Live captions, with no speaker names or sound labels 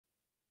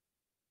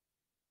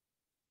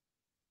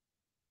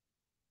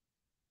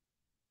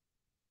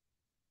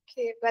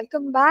Okay,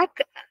 welcome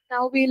back.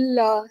 Now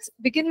we'll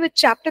begin with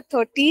chapter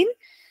 13,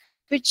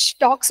 which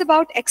talks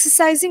about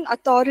exercising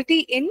authority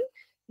in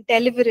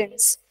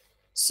deliverance.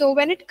 So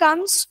when it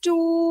comes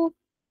to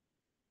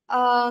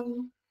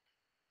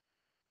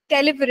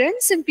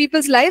deliverance in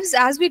people's lives,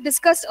 as we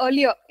discussed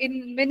earlier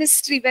in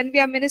ministry, when we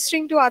are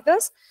ministering to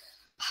others,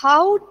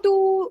 how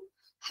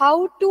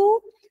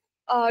to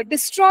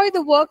destroy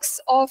the works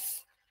of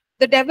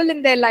the devil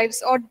in their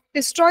lives, or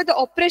destroy the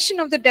oppression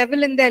of the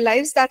devil in their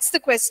lives. That's the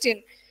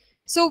question.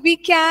 So we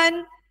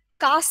can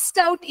cast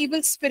out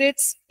evil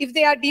spirits. If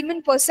they are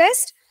demon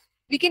possessed,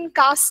 we can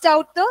cast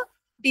out the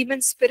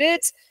demon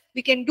spirits.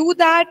 We can do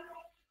that.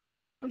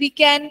 We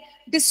can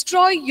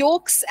destroy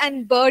yokes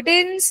and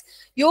burdens.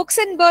 Yokes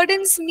and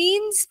burdens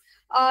means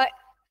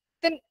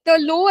the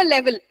lower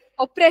level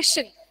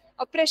oppression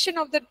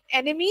of the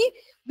enemy.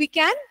 We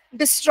can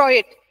destroy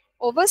it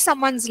over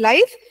someone's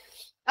life.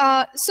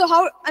 So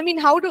how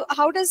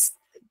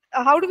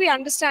do we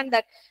understand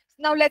that?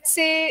 Now let's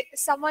say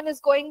someone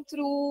is going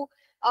through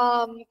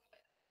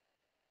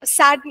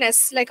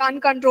sadness, like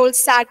uncontrolled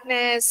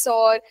sadness,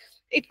 or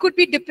it could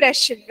be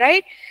depression,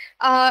 right?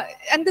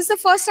 And this is the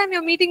first time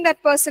you're meeting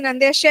that person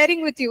and they're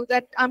sharing with you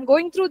that I'm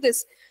going through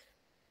this.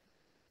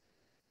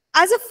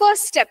 As a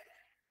first step,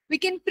 we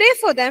can pray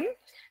for them,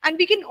 and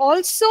we can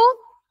also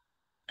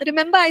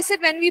remember, I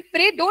said when we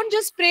pray, don't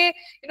just pray,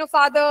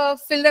 Father,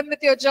 fill them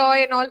with your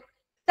joy and all.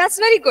 That's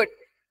very good.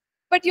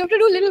 But you have to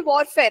do a little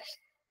warfare.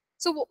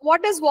 So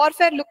what does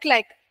warfare look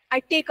like? I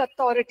take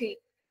authority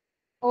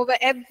over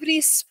every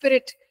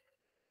spirit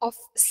of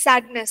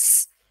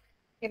sadness.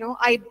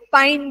 I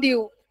bind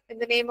you in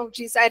the name of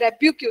Jesus. I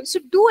rebuke you. So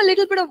do a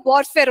little bit of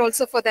warfare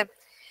also for them.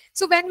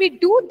 So when we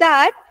do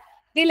that,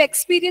 they'll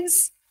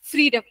experience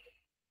freedom.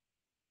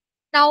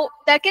 Now,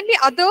 there can be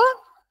other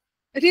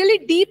really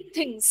deep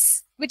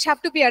things which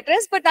have to be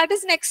addressed, but that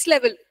is next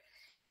level.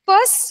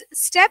 First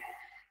step,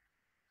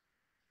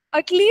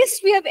 at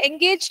least we have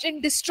engaged in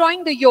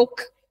destroying the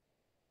yoke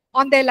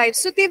on their lives.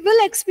 So they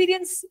will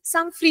experience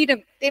some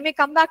freedom. They may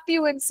come back to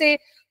you and say,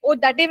 oh,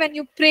 that day when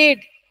you prayed,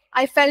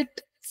 I felt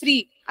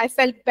free. I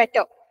felt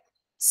better.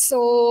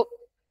 So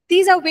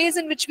these are ways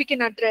in which we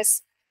can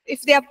address.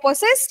 If they are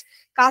possessed,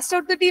 cast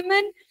out the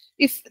demon.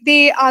 If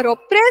they are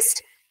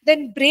oppressed,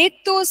 then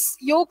break those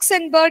yokes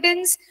and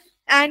burdens.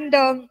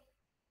 And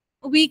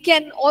we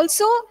can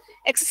also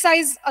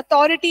exercise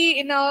authority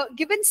in a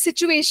given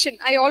situation.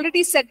 I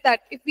already said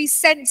that if we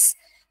sense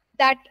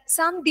that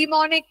some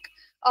demonic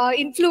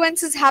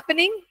influence is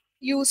happening,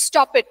 you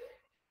stop it.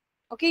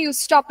 Okay, you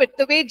stop it.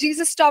 The way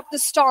Jesus stopped the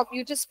storm,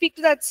 you just speak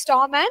to that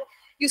storm and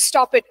you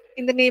stop it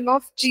in the name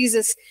of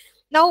Jesus.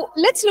 Now,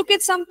 let's look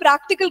at some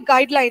practical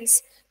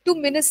guidelines to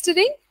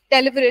ministering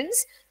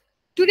deliverance.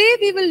 Today,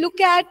 we will look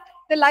at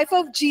the life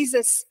of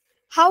Jesus,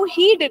 how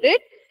he did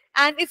it,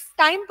 and if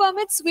time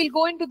permits, we'll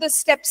go into the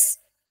steps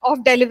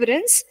of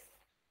deliverance.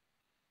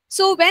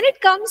 So when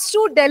it comes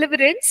to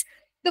deliverance,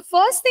 the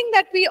first thing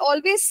that we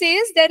always say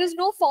is there is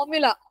no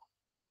formula.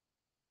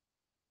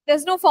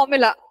 There's no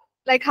formula.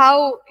 Like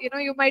how,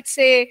 you might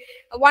say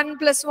 1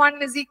 +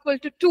 1 is equal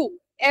to 2.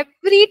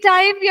 Every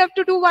time you have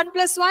to do 1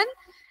 + 1,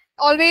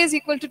 always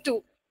equal to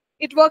 2.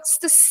 It works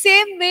the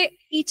same way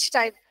each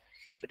time.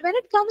 But when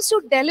it comes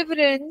to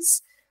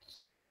deliverance,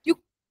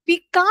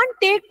 we can't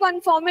take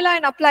one formula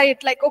and apply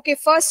it. Like, okay,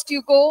 first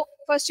you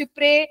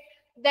pray,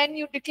 then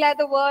you declare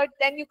the word,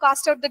 then you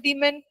cast out the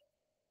demon.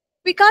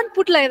 We can't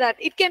put like that.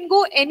 It can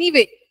go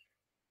anyway.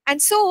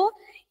 And so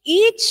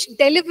each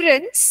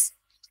deliverance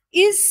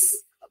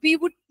is, we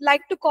would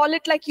like to call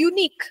it like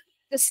unique.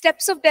 The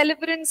steps of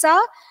deliverance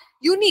are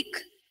unique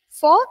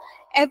for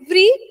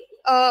every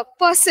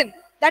person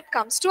that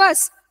comes to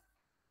us.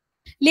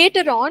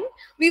 Later on,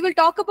 we will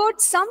talk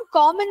about some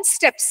common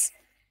steps.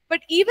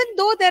 But even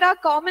though there are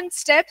common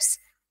steps,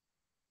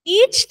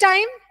 each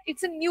time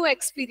it's a new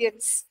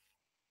experience.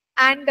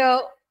 And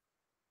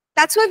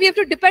that's why we have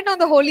to depend on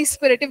the Holy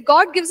Spirit. If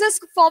God gives us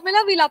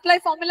formula, we'll apply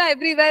formula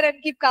everywhere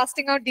and keep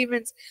casting out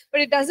demons.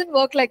 But it doesn't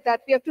work like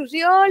that. We have to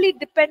really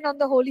depend on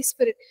the Holy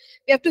Spirit.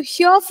 We have to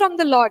hear from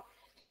the Lord.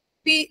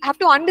 We have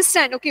to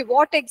understand, okay,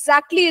 what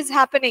exactly is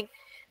happening.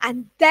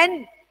 And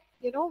then,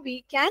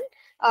 we can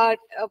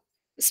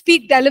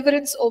speak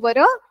deliverance over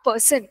a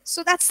person.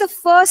 So that's the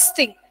first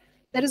thing.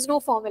 There is no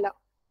formula.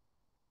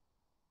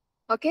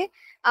 Okay.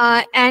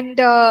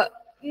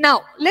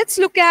 Now let's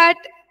look at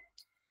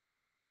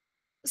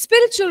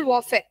spiritual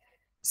warfare.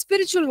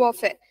 Spiritual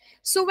warfare.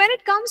 So when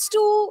it comes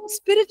to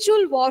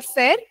spiritual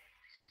warfare,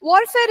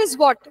 warfare is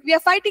what? We are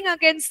fighting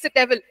against the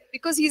devil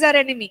because he's our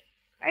enemy.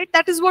 Right?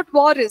 That is what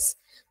war is.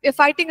 We are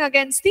fighting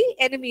against the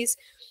enemies.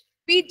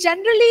 We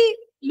generally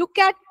look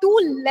at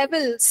 2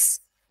 levels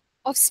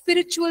of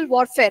spiritual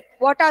warfare.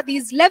 What are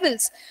these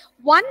levels?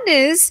 One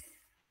is,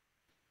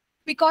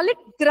 we call it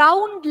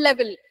ground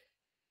level.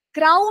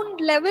 Ground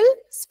level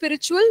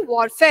spiritual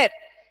warfare.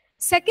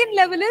 Second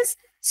level is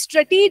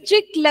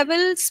strategic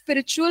level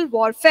spiritual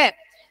warfare.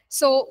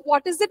 So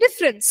what is the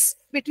difference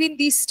between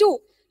these two?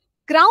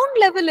 Ground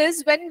level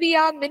is when we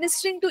are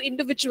ministering to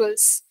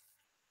individuals.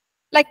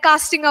 like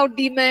casting out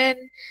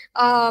demon,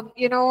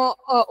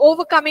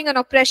 overcoming an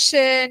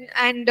oppression,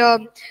 and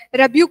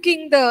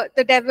rebuking the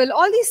devil.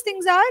 All these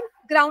things are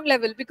ground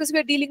level because we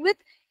are dealing with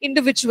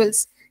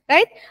individuals,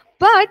 right?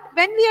 But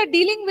when we are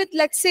dealing with,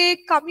 let's say,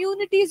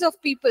 communities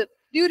of people,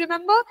 do you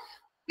remember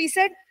we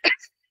said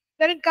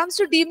when it comes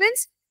to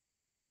demons,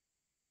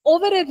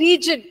 over a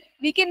region,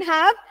 we can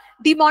have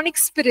demonic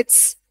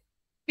spirits,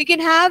 we can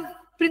have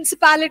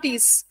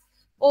principalities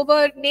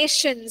over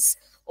nations,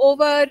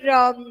 over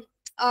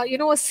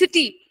a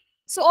city.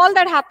 So all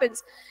that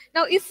happens.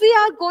 Now, if we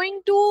are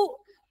going to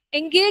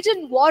engage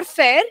in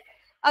warfare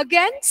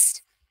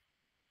against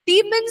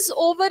demons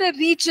over a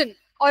region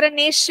or a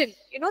nation,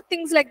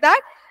 things like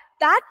that,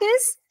 that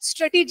is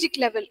strategic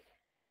level.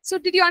 So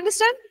did you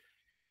understand?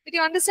 Did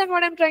you understand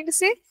what I'm trying to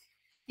say?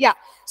 Yeah.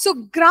 So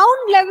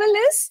ground level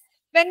is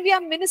when we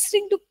are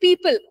ministering to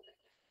people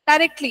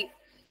directly.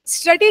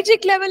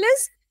 Strategic level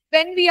is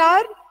when we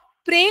are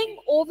praying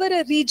over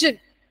a region.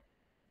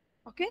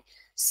 Okay.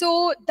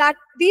 So that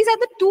these are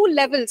the two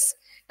levels.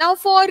 Now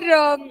for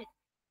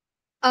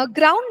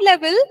ground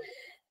level,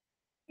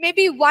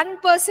 maybe one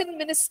person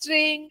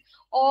ministering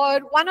or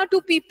one or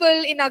two people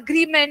in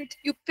agreement,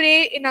 you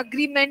pray in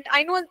agreement.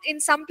 I know in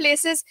some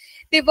places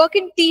they work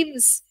in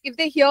teams. If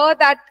they hear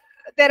that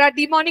there are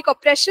demonic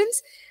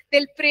oppressions,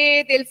 they'll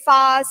pray, they'll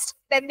fast,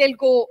 then they'll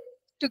go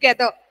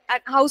together,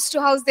 and house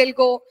to house they'll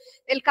go,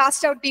 they'll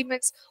cast out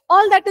demons.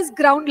 All that is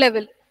ground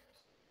level.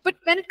 But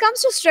when it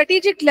comes to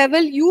strategic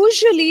level,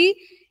 usually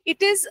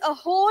it is a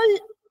whole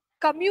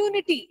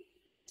community.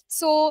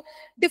 So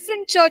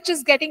different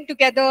churches getting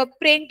together,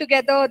 praying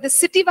together, the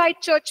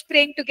citywide church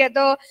praying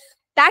together.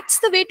 That's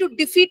the way to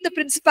defeat the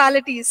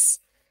principalities,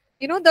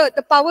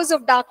 the powers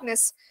of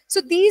darkness. So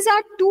these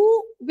are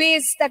two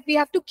ways that we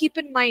have to keep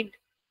in mind.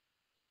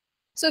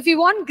 So if we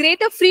want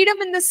greater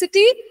freedom in the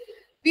city,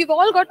 we've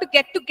all got to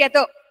get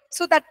together.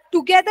 So that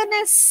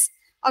togetherness,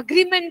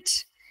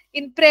 agreement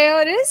in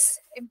prayer is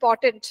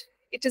important.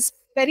 It is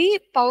very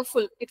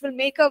powerful. It will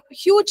make a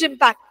huge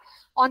impact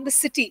on the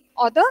city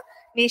or the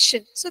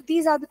nation. So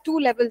these are the two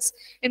levels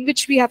in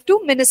which we have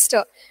to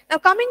minister. Now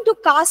coming to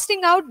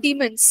casting out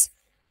demons.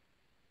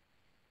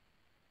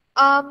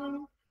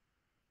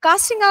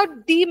 Casting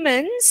out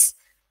demons,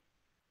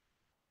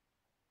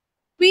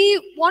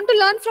 we want to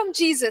learn from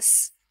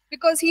Jesus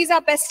because he's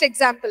our best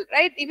example,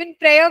 right? Even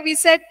prayer, we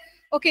said,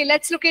 okay,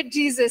 let's look at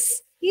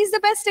Jesus. He's the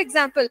best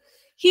example.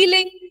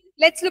 Healing,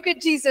 let's look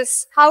at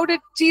Jesus. How did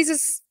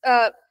Jesus,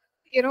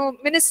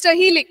 minister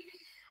healing?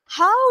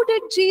 How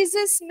did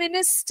Jesus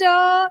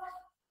minister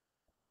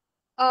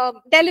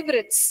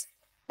deliverance?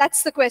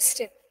 That's the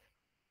question.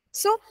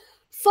 So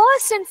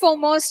first and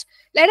foremost,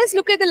 let us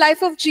look at the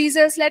life of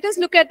Jesus. Let us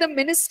look at the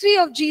ministry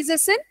of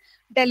Jesus in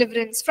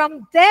deliverance.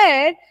 From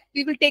there,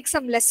 we will take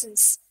some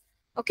lessons.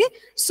 Okay.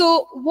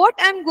 So what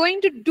I'm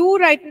going to do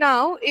right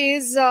now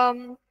is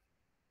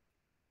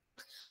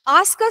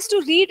ask us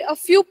to read a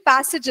few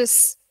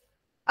passages,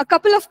 a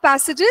couple of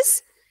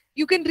passages.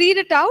 You can read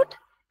it out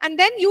and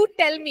then you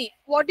tell me,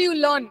 what do you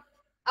learn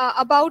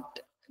about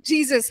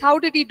Jesus? How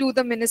did he do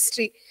the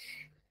ministry?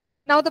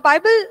 Now the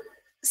Bible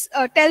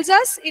tells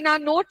us in our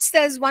notes,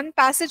 there's one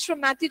passage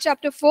from Matthew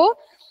chapter 4,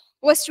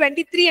 verse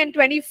 23 and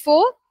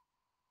 24,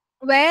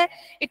 where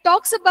it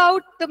talks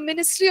about the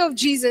ministry of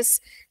Jesus.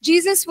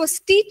 Jesus was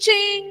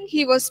teaching,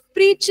 he was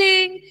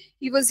preaching,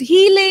 he was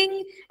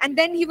healing, and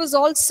then he was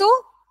also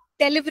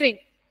delivering.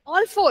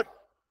 All four.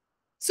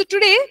 So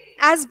today,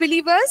 as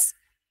believers,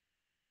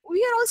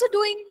 we are also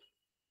doing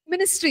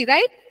ministry,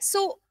 right?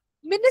 So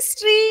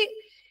ministry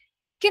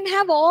can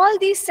have all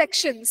these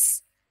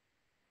sections: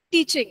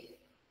 teaching,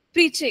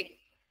 preaching,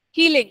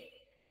 healing,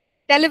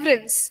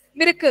 deliverance,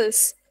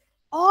 miracles.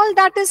 All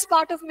that is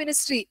part of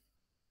ministry.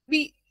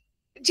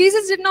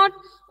 Jesus did not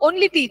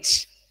only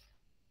teach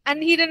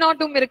and he did not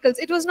do miracles.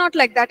 It was not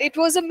like that. It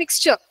was a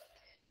mixture.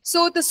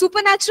 So the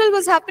supernatural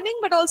was happening,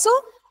 but also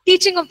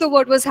teaching of the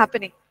word was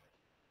happening.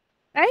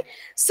 Right?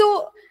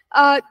 So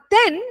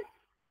then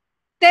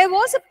there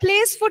was a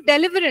place for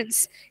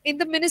deliverance in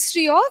the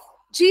ministry of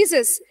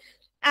Jesus.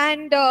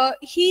 And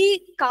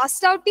he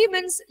cast out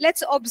demons.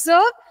 Let's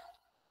observe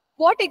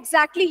what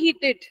exactly he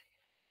did.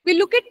 We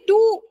look at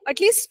at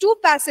least two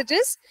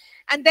passages,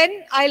 and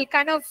then I'll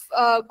kind of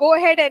go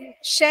ahead and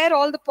share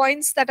all the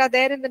points that are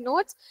there in the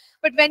notes.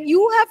 But when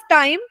you have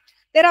time,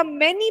 there are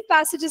many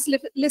passages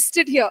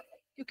listed here.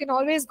 You can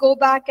always go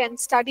back and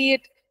study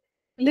it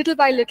little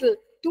by little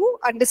to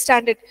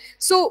understand it.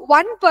 So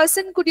one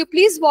person, could you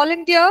please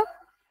volunteer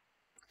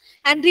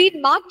and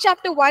read Mark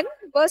chapter 1,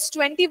 verse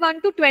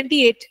 21 to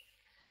 28.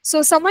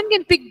 So someone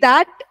can pick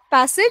that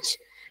passage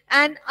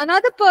and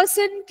another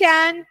person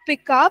can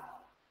pick up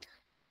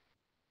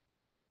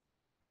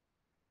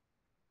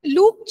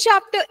Luke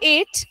chapter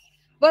 8,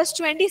 verse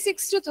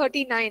 26 to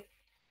 39.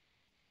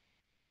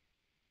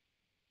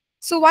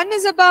 So one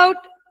is about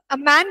a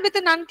man with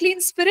an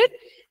unclean spirit.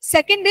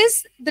 Second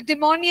is the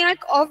demoniac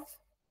of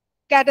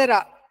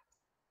Gadara.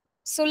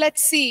 So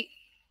let's see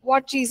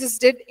what Jesus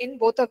did in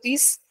both of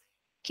these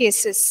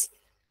cases.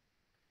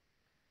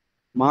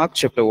 Mark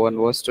chapter 1,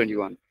 verse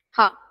 21.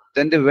 Ha.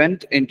 Then they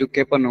went into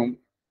Capernaum,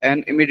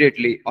 and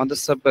immediately on the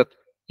Sabbath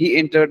he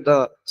entered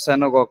the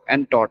synagogue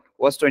and taught.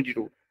 Verse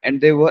 22. And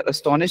they were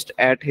astonished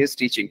at his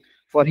teaching,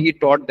 for he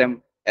taught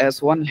them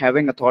as one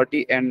having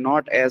authority and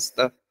not as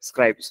the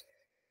scribes.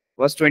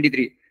 Verse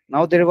 23.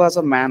 Now there was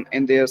a man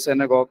in their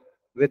synagogue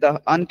with an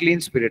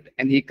unclean spirit,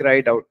 and he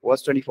cried out,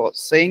 verse 24,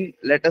 saying,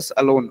 Let us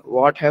alone.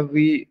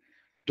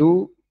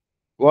 Do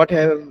what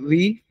have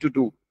we to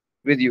do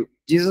with you,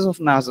 Jesus of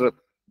Nazareth?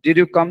 Did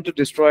you come to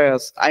destroy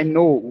us? I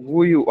know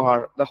who you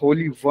are, the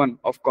Holy One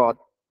of God.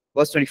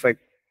 Verse 25.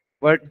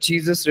 But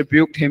Jesus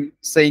rebuked him,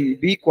 saying,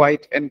 Be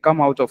quiet and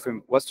come out of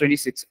him. Verse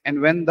 26. And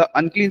when the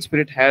unclean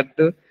spirit had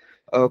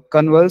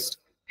convulsed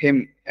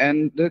him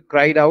and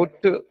cried out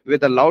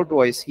with a loud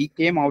voice, he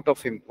came out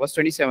of him. Verse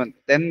 27.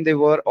 Then they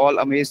were all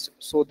amazed,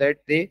 so that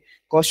they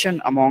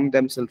questioned among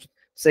themselves,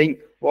 saying,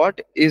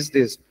 What is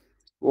this?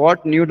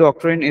 What new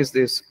doctrine is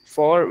this?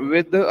 For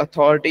with the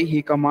authority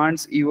he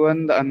commands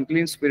even the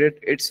unclean spirit,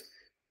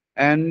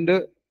 and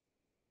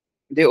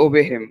they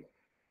obey him.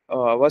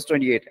 Verse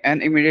 28.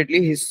 And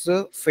immediately his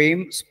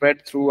fame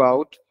spread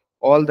throughout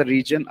all the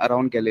region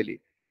around Galilee.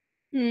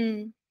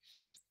 Hmm.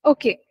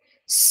 Okay.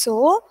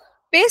 So,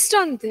 based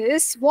on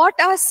this, what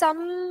are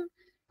some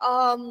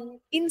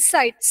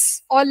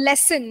insights or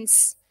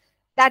lessons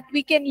that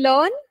we can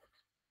learn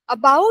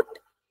about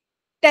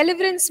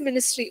deliverance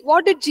ministry?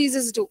 What did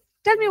Jesus do?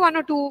 Tell me one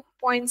or two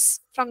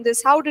points from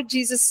this. How did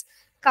Jesus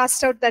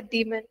cast out that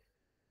demon?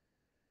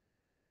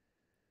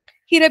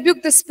 He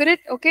rebuked the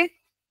spirit, okay?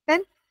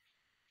 Then?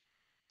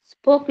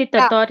 Spoke with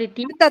Yeah,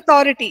 authority. with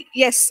authority.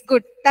 Yes,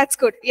 good. That's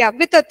good. Yeah,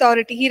 with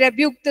authority. He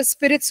rebuked the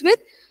spirits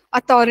with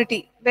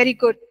authority. Very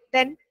good.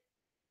 Then?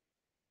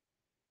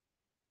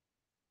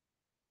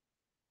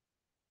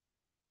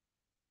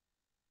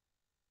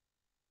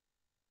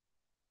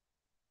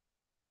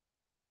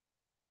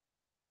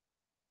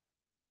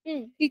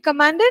 He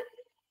commanded?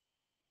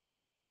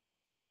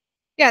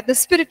 Yeah, the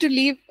spirit to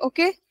leave.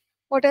 Okay.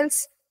 What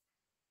else?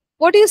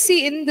 What do you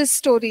see in this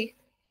story?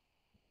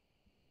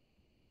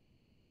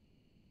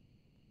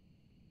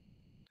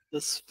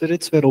 The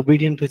spirits were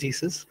obedient to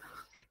Jesus.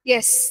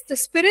 Yes, the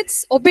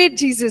spirits obeyed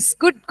Jesus.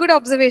 Good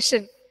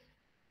observation.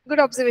 Good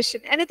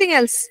observation. Anything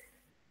else?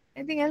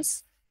 Anything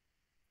else?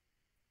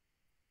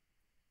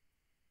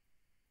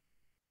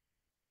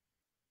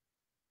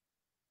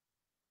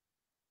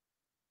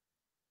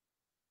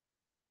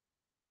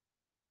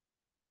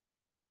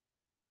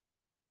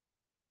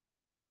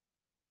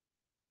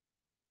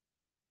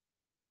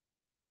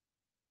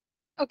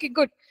 Okay,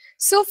 good.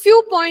 So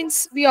few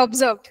points we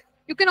observed.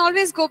 You can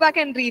always go back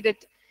and read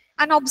it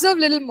and observe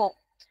little more.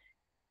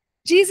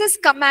 Jesus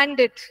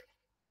commanded.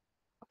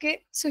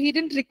 Okay, so he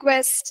didn't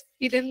request,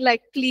 he didn't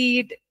like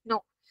plead.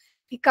 No,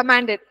 he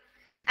commanded,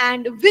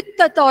 and with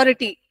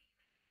authority.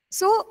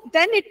 So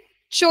then it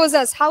shows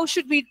us how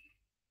should we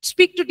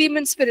speak to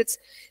demon spirits.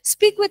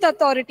 Speak with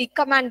authority,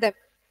 command them.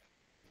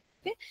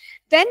 Okay?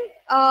 Then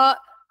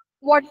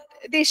what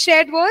they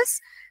shared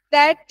was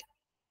that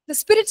the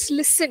spirits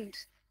listened.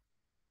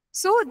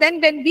 So then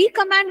when we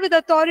command with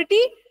authority,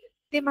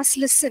 they must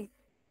listen.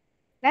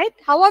 Right?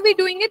 How are we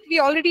doing it? We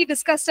already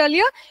discussed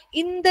earlier.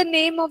 In the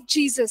name of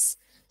Jesus.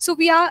 So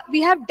we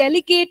have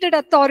delegated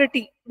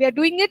authority. We are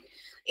doing it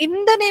in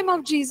the name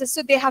of Jesus.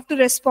 So they have to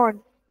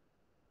respond.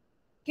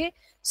 Okay.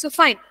 So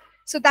fine.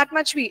 So that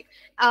much we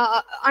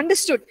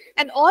understood.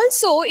 And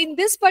also in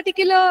this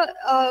particular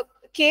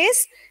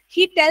case,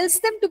 he tells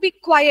them to be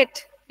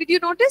quiet. Did you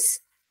notice?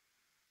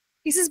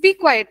 He says, be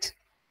quiet.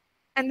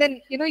 And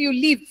then, you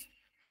leave.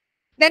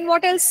 Then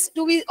what else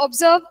do we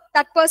observe?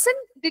 That person,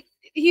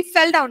 he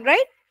fell down,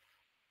 right?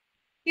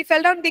 He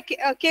fell down. They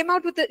came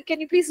out with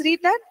can you please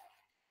read that?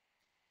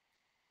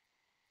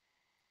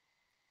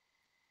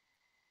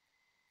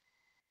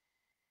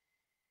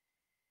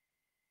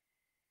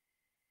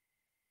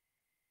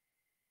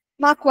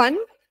 Mark 1.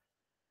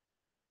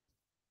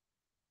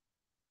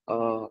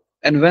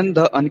 And when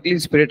the unclean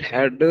spirit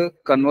had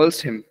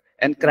convulsed him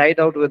and cried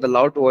out with a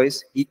loud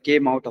voice, he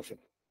came out of him.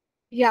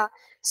 Yeah.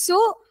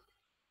 So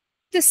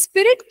the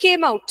spirit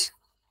came out.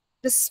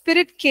 The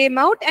spirit came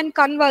out and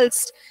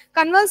convulsed.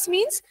 Convulse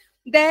means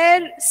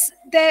there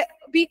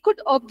we could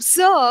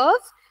observe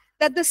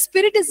that the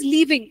spirit is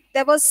leaving.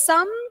 There was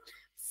some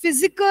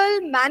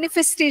physical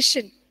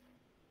manifestation,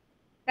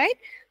 right,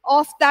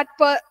 of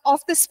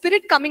the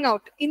spirit coming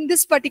out in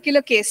this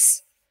particular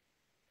case.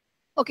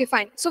 Okay,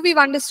 fine. So we've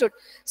understood.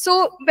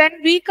 So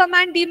when we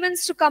command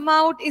demons to come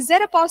out, is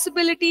there a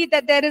possibility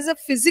that there is a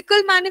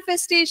physical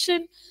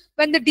manifestation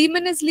when the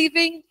demon is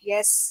leaving?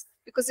 Yes,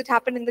 because it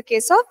happened in the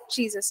case of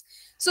Jesus.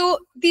 So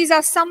these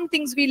are some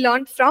things we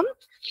learned from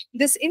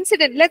this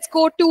incident. Let's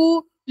go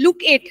to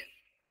Luke 8,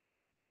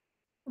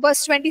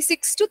 verse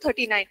 26 to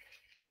 39.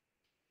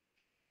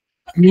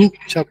 Luke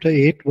chapter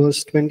 8,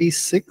 verse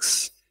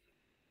 26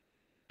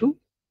 to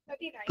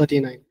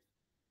 39.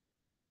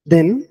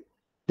 Then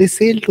they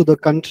sailed to the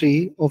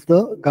country of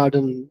the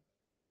Gardens,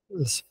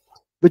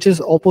 which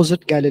is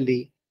opposite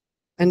Galilee.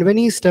 And when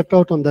he stepped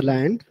out on the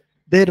land,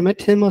 There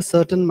met him a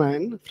certain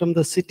man from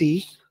the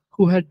city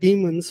who had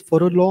demons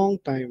for a long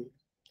time,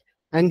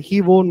 and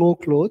he wore no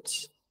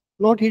clothes,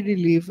 nor did he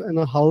live in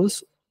a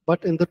house,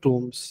 but in the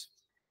tombs.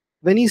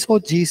 When he saw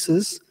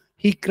Jesus,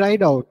 he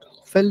cried out,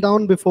 fell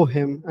down before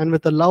him, and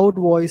with a loud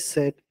voice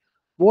said,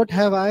 "What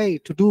have I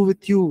to do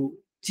with you,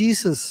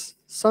 Jesus,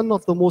 Son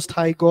of the Most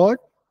High God?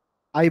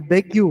 I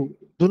beg you,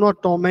 do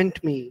not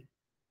torment me."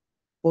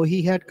 For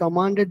he had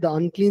commanded the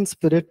unclean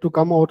spirit to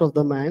come out of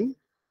the man,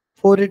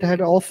 for it had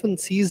often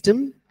seized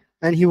him,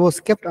 and he was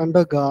kept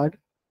under guard,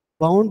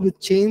 bound with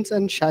chains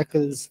and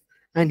shackles,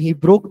 and he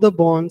broke the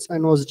bonds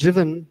and was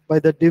driven by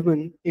the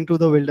demon into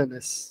the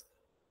wilderness.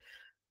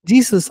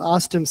 Jesus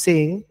asked him,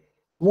 saying,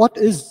 "What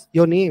is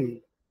your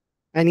name?"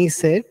 And he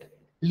said,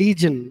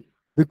 "Legion,"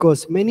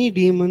 because many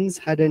demons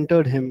had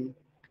entered him,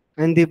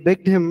 and they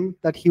begged him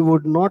that he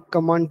would not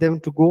command them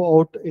to go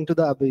out into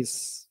the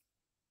abyss.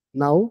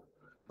 Now,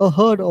 a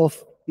herd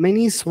of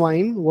many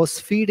swine was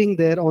feeding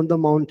there on the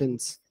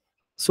mountains.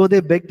 So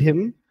they begged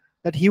him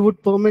that he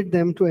would permit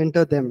them to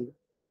enter them,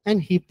 and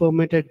he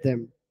permitted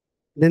them.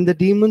 Then the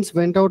demons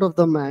went out of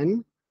the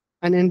man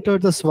and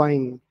entered the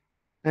swine,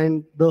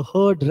 and the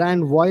herd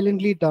ran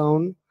violently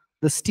down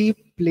the steep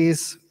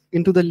place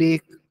into the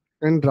lake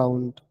and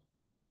drowned.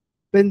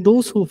 When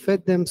those who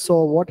fed them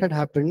saw what had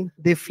happened,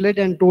 they fled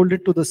and told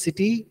it to the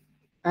city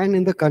and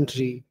in the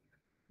country.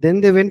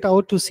 Then they went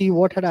out to see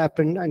what had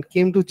happened and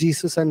came to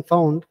Jesus and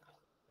found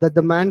that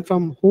the man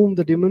from whom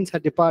the demons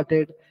had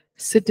departed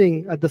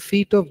sitting at the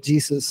feet of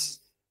Jesus,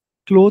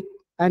 clothed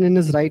and in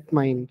his right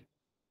mind.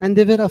 And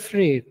they were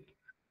afraid.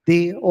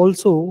 They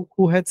also,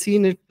 who had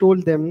seen it,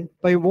 told them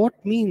by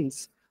what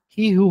means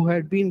he who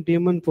had been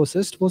demon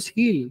possessed was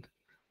healed.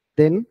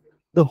 Then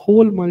the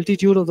whole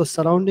multitude of the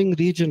surrounding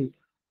region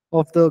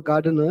of the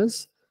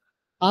gardeners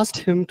asked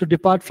him to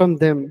depart from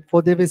them,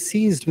 for they were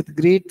seized with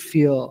great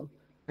fear.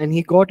 And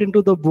he got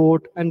into the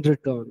boat and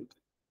returned.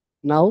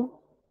 Now,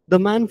 the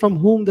man from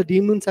whom the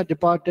demons had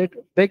departed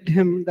begged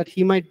him that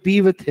he might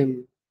be with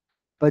him.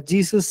 But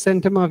Jesus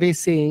sent him away,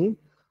 saying,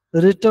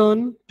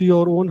 "Return to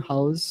your own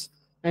house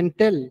and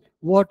tell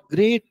what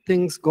great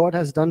things God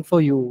has done for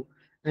you."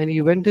 And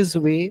he went his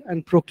way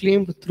and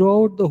proclaimed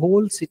throughout the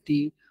whole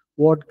city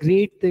what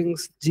great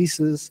things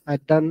Jesus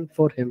had done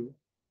for him.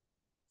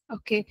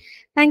 Okay,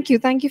 thank you.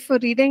 Thank you for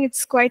reading.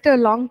 It's quite a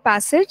long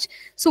passage.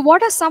 So,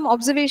 what are some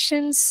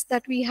observations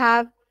that we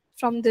have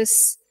from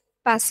this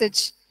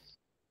passage?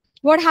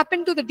 What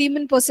happened to the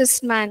demon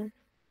possessed man?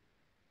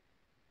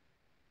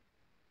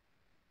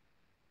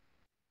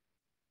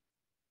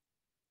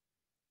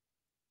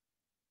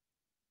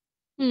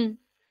 Hmm.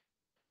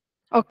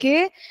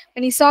 Okay,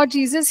 when he saw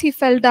Jesus, he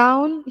fell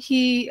down.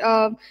 He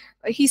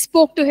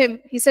spoke to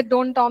him. He said,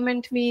 "Don't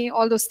torment me."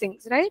 All those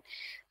things, right?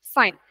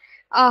 Fine.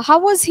 How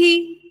was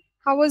he?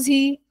 How was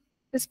he?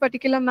 This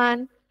particular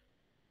man.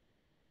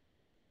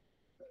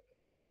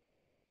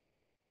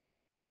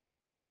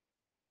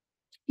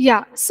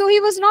 Yeah, so he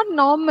was not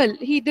normal.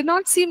 He did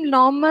not seem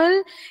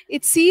normal.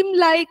 It seemed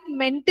like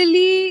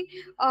mentally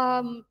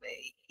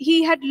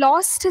he had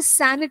lost his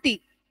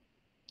sanity,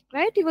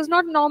 right? He was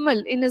not normal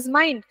in his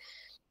mind.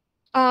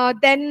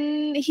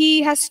 Then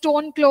he has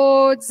torn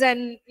clothes,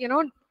 and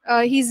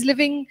he's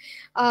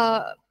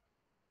uh,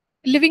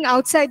 living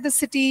outside the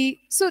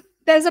city. So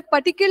there's a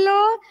particular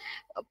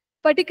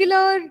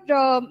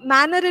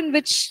manner in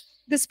which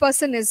this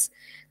person is.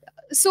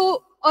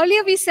 So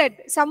earlier we said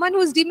someone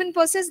who's demon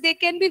possessed, they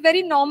can be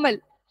very normal.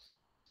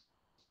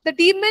 The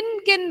demon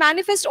can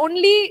manifest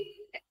only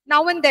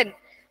now and then.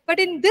 But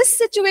in this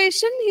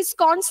situation, he's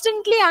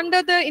constantly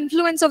under the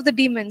influence of the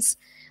demons.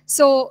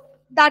 So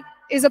that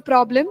is a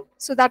problem.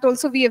 So that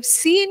also we have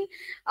seen.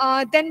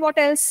 Then what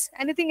else?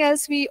 Anything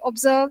else we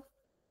observe?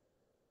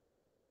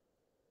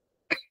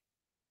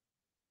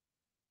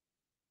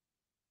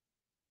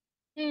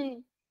 Hmm.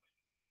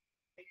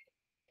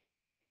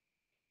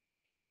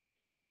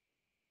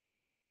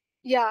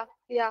 Yeah,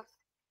 yeah,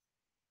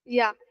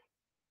 yeah.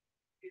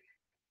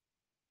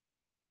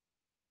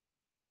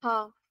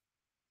 Huh.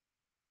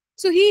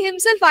 So he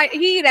himself,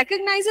 he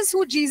recognizes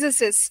who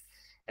Jesus is,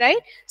 right?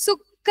 So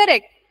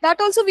correct. That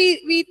also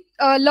we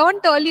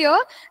learned earlier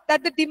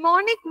that the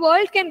demonic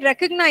world can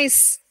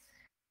recognize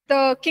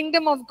the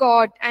kingdom of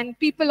God and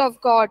people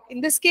of God. In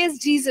this case,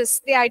 Jesus,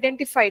 they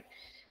identified.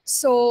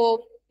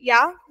 So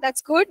yeah,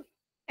 that's good.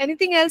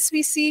 Anything else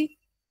we see?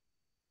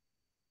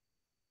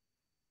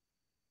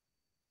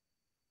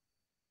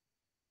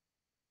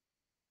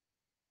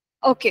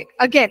 Okay,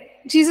 again,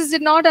 Jesus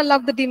did not allow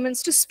the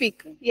demons to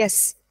speak.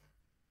 Yes.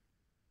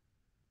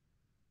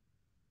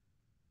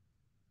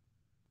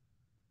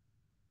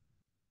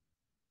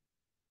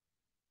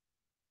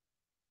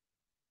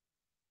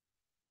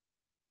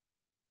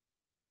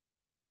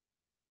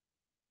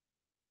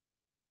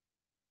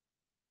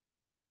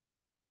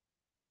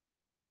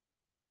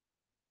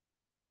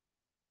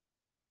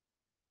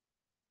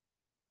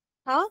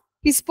 Huh?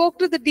 He spoke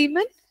to the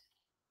demon.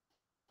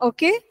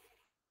 Okay.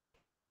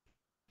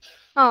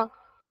 Huh.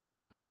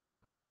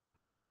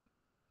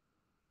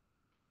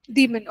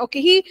 demon.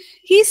 Okay,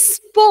 he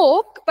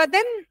spoke, but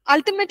then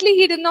ultimately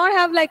he did not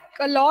have like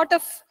a lot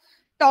of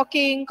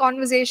talking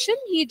conversation.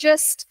 He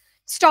just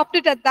stopped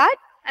it at that,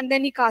 and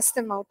then he cast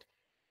them out.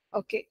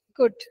 Okay,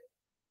 good.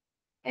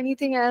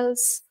 Anything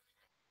else?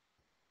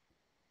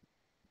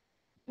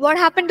 What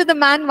happened to the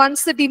man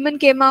once the demon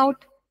came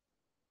out?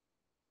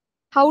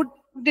 How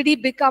did he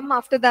become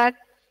after that?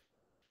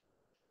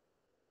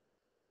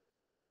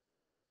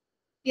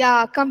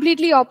 Yeah,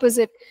 completely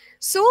opposite.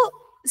 So,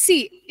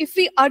 see, if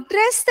we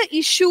address the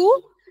issue,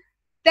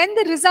 then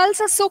the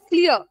results are so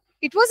clear.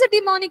 It was a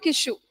demonic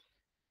issue.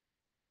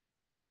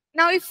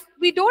 Now, if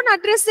we don't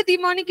address the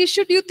demonic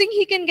issue, do you think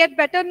he can get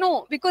better?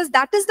 No, because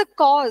that is the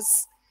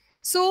cause.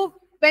 So,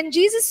 when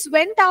Jesus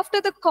went after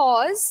the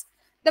cause,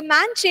 the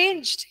man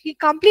changed. He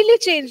completely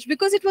changed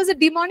because it was a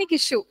demonic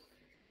issue.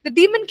 The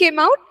demon came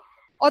out,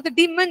 or the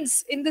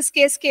demons in this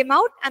case came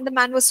out, and the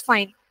man was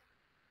fine.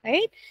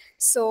 Right?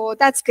 So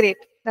that's great.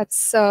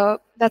 That's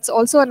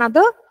also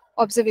another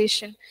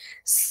observation.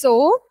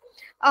 So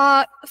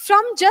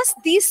from just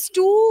these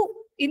two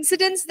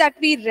incidents that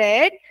we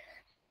read,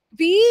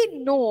 we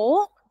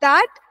know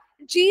that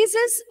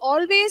Jesus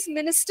always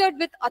ministered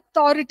with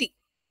authority.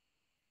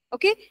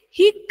 Okay,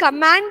 he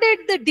commanded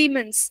the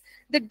demons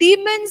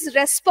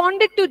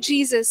responded to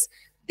Jesus,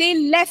 they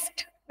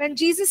left. When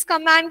Jesus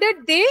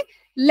commanded, they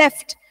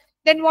left.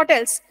 Then what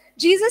else?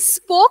 Jesus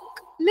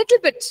spoke little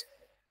bit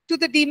to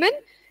the demon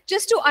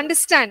just to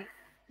understand,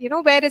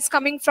 where it's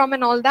coming from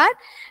and all that,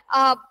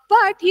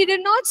 but he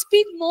did not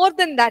speak more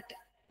than that.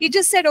 He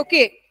just said,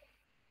 okay,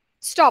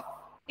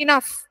 stop,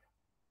 enough.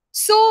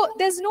 So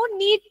there's no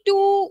need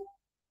to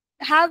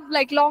have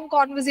like long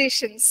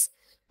conversations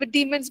with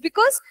demons,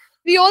 because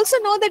we also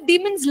know that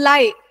demons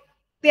lie.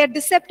 They are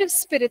deceptive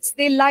spirits.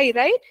 They lie,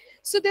 right?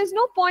 So there's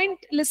no point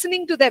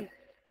listening to them.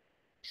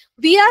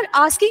 We are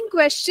asking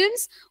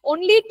questions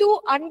only to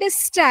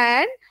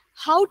understand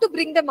how to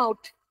bring them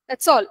out.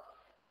 That's all.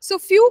 So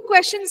few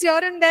questions here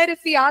and there, if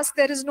we ask,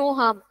 there is no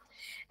harm.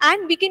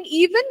 And we can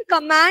even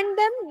command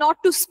them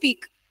not to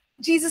speak.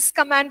 Jesus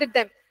commanded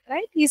them,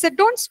 right? He said,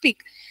 don't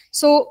speak.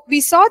 So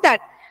we saw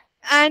that.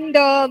 And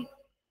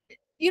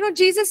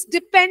Jesus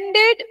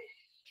depended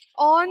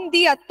on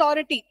the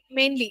authority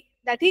mainly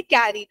that he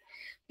carried.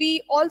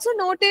 We also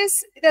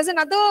notice there's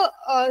another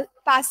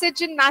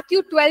passage in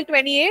Matthew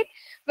 12:28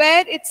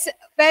 where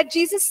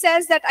Jesus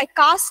says that I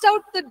cast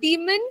out the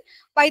demon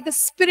by the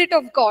Spirit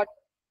of God.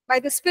 By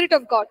the Spirit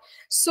of God.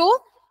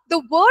 So the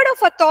word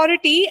of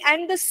authority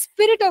and the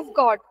Spirit of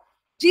God,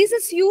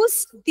 Jesus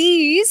used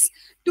these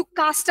to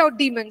cast out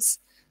demons.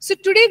 So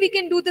today we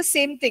can do the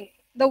same thing.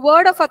 The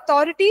word of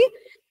authority,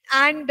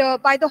 and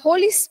by the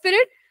Holy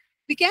Spirit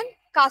we can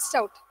cast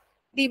out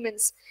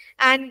demons.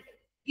 And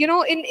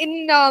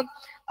in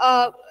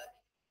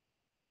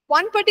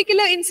one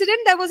particular incident,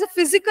 there was a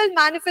physical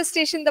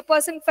manifestation. The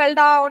person fell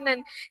down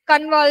and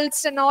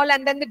convulsed and all,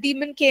 and then the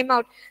demon came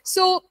out.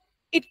 So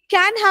it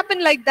can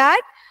happen like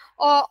that.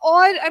 Or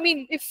I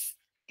mean, if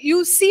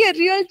you see a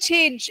real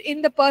change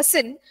in the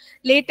person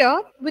later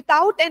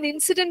without an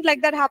incident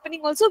like that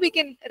happening also, we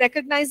can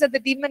recognize that the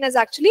demon has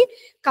actually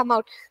come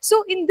out.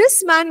 So in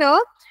this manner,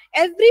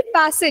 every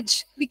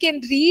passage we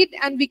can read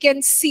and we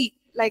can see,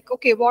 like,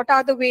 okay, what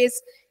are the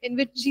ways in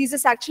which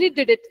Jesus actually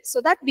did it, so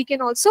that we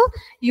can also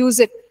use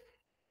it.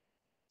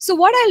 So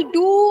what I'll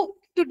do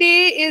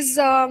today is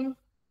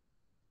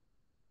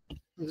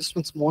Just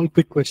one small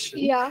quick question.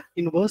 yeah.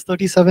 In verse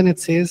 37, it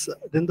says,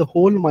 then the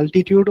whole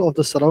multitude of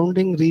the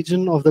surrounding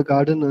region of the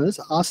gardeners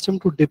asked him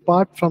to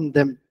depart from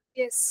them,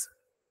 Yes.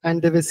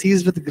 and they were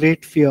seized with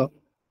great fear.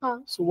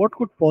 So what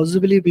could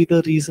possibly be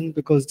the reason?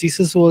 Because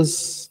Jesus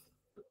was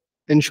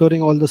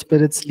ensuring all the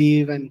spirits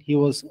leave and he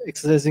was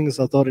exercising his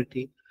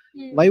authority.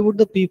 Why would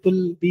the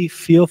people be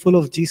fearful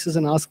of Jesus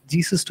and ask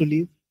Jesus to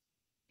leave?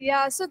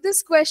 Yeah, so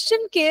this question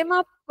came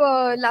up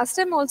last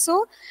time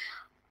also.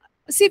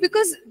 See,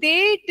 because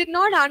they did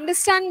not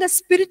understand the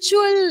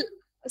spiritual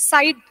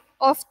side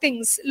of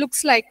things,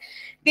 looks like.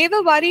 They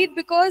were worried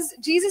because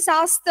Jesus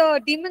asked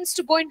the demons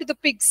to go into the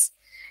pigs.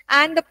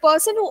 And the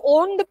person who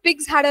owned the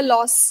pigs had a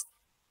loss,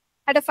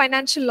 had a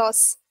financial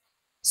loss.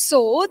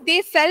 So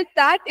they felt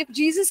that if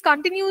Jesus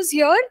continues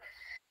here,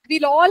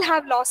 we'll all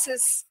have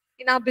losses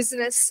in our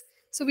business.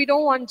 So we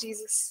don't want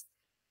Jesus.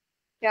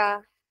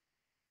 Yeah.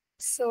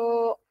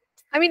 So,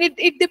 I mean,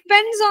 it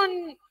depends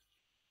on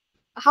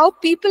how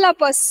people are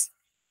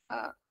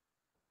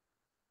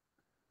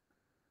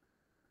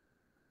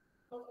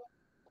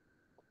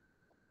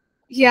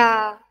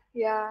yeah,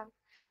 yeah.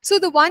 So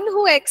the one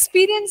who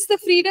experienced the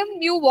freedom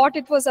knew what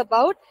it was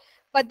about,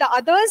 but the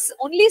others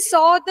only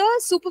saw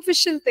the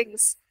superficial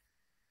things,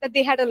 that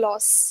they had a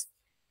loss,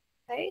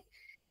 right?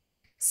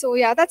 So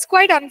yeah, that's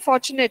quite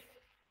unfortunate.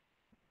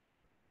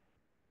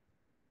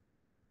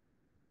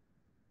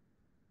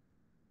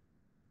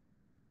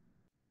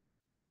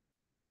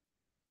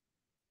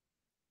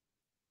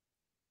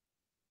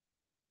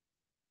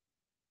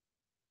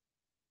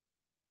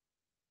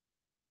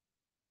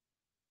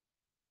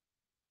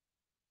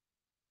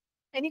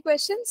 Any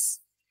questions?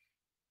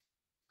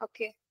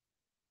 Okay.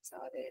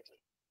 Sorry.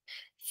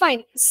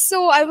 Fine.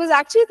 So I was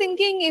actually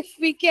thinking if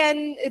we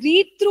can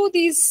read through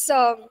these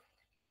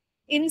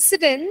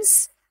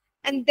incidents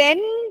and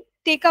then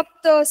take up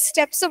the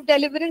steps of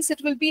deliverance,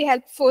 it will be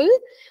helpful.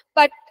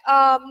 But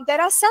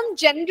there are some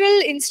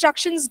general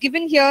instructions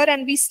given here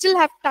and we still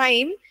have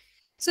time.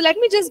 So let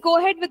me just go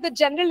ahead with the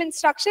general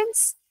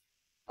instructions.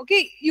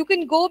 Okay, you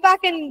can go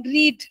back and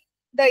read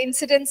the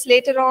incidents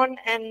later on,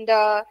 and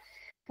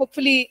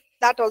hopefully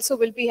that also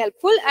will be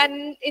helpful.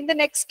 And in the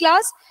next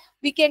class,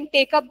 we can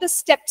take up the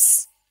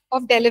steps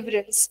of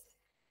deliverance.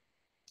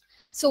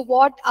 So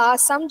what are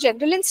some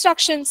general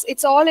instructions?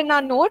 It's all in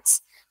our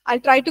notes. I'll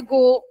try to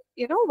go,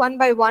 one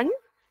by one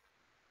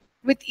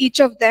with each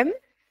of them.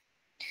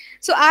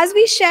 So as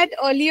we shared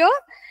earlier,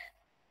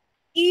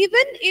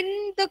 even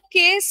in the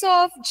case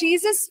of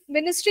Jesus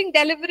ministering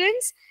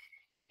deliverance,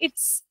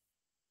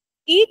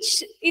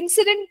 each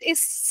incident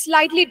is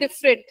slightly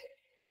different.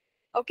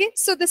 Okay,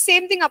 so the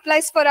same thing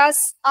applies for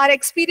us. Our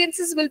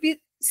experiences will be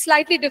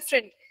slightly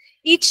different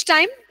each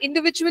time,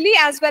 individually,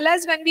 as well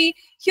as when we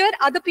hear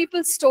other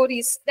people's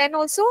stories. Then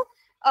also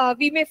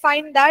we may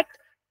find that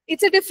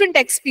it's a different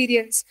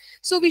experience.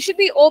 So we should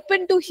be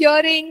open to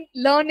hearing,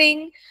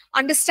 learning,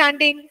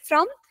 understanding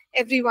from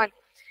everyone.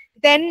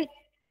 Then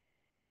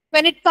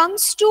when it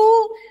comes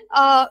to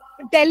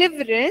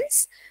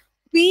deliverance,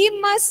 we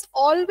must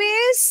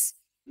always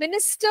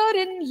minister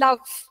in love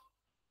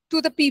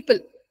to the people.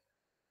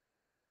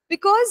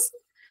 Because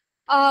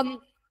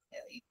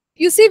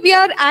you see, we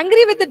are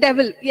angry with the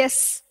devil.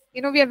 Yes,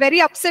 we are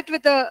very upset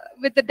with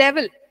the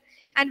devil,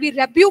 and we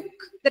rebuke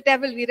the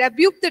devil. We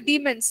rebuke the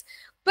demons,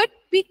 but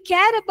we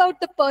care about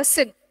the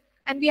person,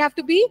 and we have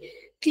to be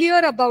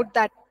clear about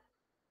that.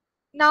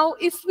 Now,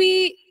 if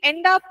we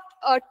end up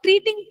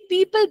treating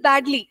people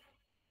badly,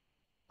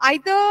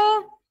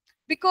 either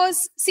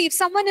because, see, if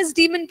someone is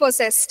demon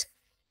possessed,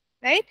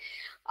 right?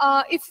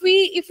 If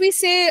we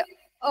say,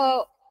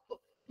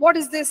 what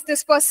is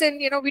this person,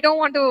 we don't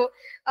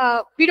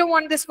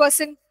want this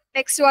person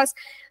next to us.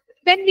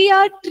 When we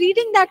are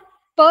treating that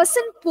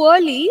person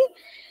poorly,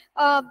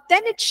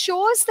 then it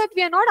shows that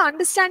we are not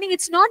understanding.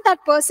 It's not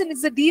that person,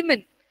 it's the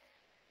demon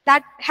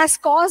that has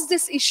caused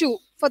this issue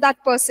for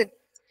that person.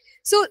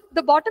 So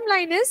the bottom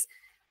line is,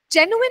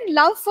 genuine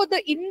love for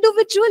the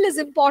individual is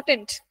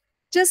important.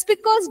 Just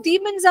because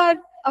demons are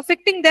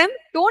affecting them,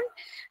 don't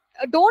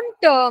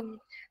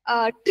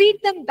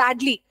treat them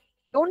badly.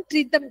 Don't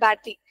treat them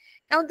badly.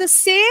 Now, the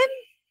same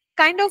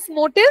kind of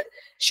motive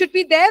should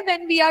be there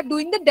when we are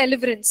doing the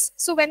deliverance.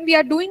 So when we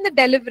are doing the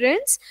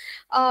deliverance,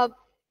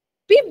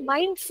 be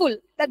mindful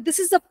that this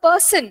is a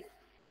person,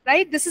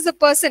 right? This is a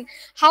person.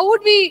 How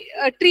would we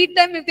treat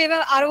them if they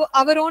were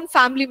our own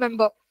family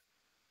member?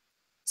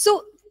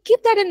 So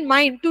keep that in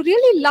mind, to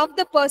really love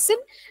the person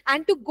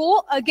and to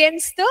go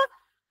against the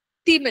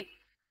demon.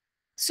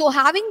 So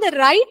having the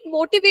right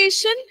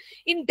motivation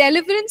in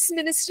deliverance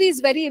ministry is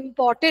very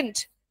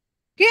important.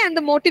 Okay, and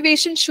the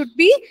motivation should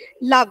be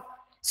love.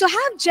 So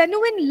have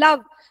genuine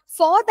love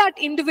for that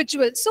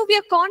individual. So we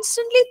are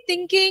constantly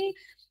thinking,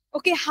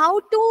 okay, how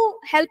to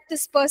help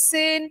this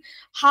person,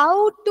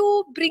 how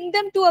to bring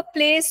them to a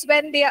place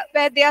where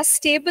they are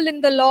stable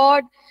in the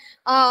Lord,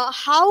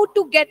 how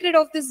to get rid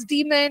of this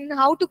demon,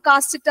 how to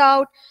cast it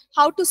out,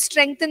 how to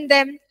strengthen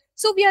them.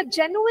 So we are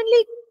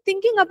genuinely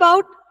thinking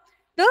about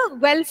the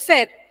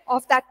welfare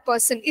of that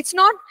person. It's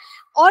not,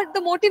 or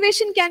the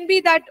motivation can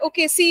be that,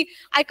 okay, see,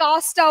 I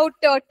cast out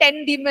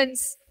 10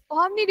 demons.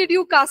 How many did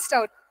you cast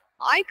out?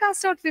 I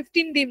cast out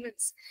 15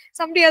 demons.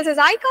 Somebody else says,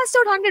 I cast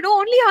out 100. Oh,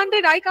 only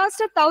 100. I cast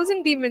out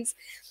 1,000 demons.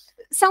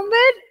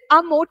 Somewhere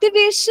our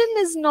motivation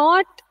is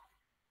not,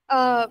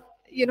 right.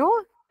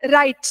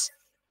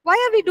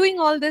 Why are we doing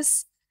all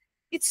this?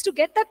 It's to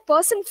get that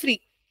person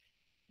free.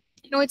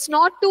 It's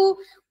not to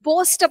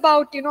boast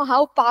about,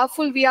 how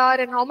powerful we are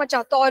and how much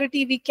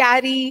authority we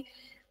carry.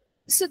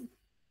 So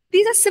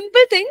these are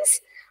simple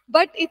things,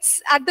 but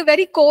it's at the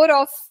very core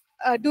of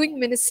doing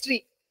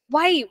ministry.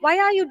 Why? Why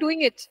are you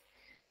doing it?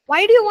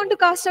 Why do you want to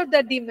cast out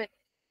that demon?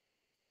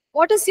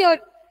 What is your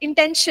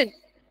intention?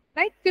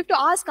 Right? We have to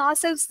ask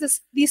ourselves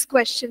these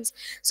questions.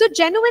 So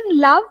genuine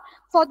love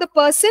for the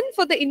person,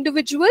 for the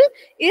individual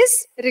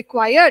is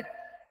required.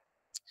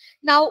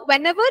 Now,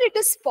 whenever it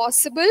is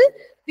possible,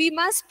 we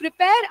must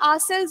prepare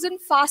ourselves in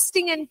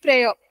fasting and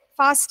prayer.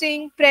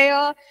 Fasting,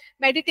 prayer,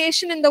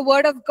 meditation in the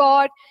Word of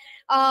God,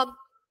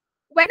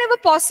 whenever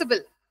possible.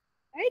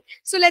 Right?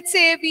 So let's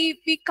say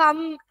we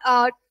come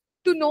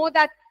to know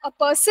that a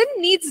person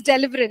needs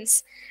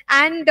deliverance,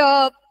 and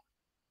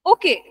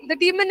okay, the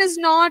demon is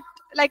not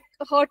like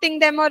hurting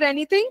them or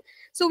anything.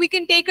 So we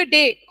can take a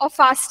day of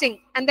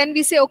fasting, and then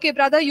we say, okay,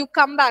 brother, you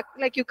come back,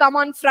 like you come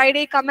on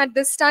Friday, come at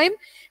this time,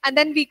 and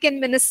then we can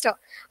minister.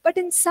 But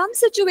in some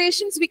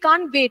situations, we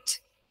can't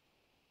wait.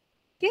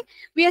 Okay,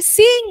 we are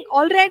seeing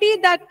already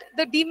that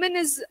the demon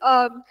is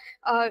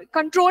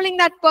controlling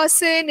that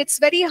person. It's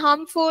very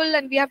harmful,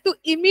 and we have to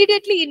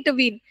immediately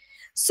intervene.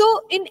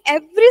 So in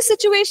every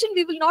situation,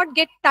 we will not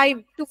get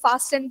time to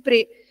fast and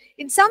pray.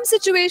 In some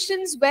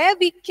situations where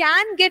we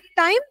can get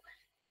time,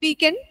 we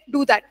can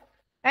do that,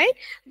 right?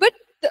 But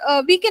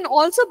we can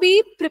also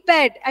be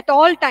prepared at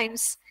all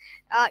times.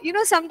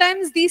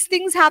 Sometimes these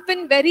things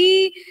happen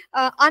very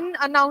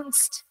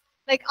unannounced,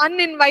 like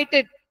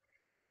uninvited.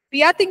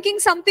 We are thinking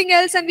something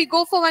else and we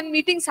go for one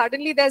meeting,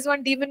 suddenly there's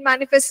one demon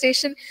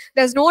manifestation.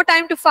 There's no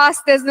time to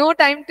fast, there's no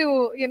time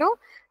to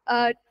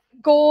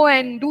go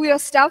and do your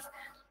stuff.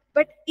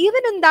 But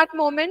even in that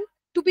moment,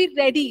 to be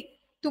ready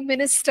to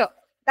minister,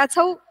 that's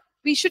how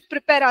we should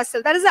prepare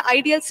ourselves. That is the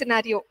ideal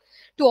scenario,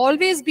 to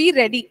always be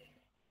ready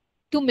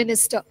to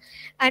minister.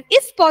 And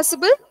if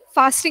possible,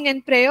 fasting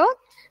and prayer,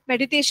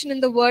 meditation in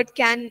the word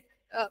can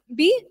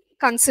be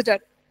considered.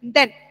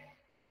 Then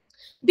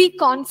be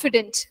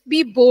confident,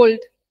 be bold.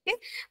 Okay?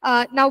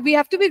 Now we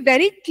have to be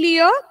very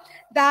clear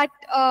that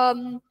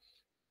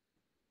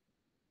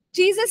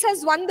Jesus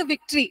has won the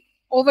victory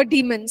over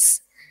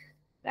demons,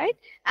 right?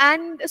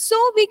 And so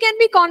we can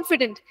be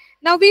confident.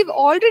 Now we've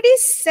already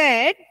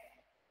said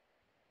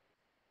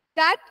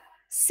that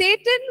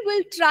Satan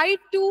will try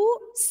to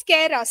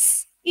scare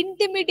us,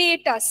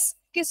 intimidate us.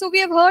 Okay, so we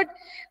have heard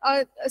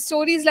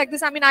stories like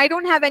this. I mean, I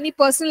don't have any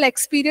personal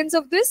experience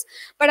of this,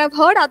 but I've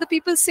heard other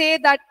people say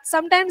that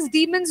sometimes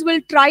demons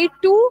will try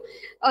to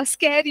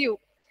scare you.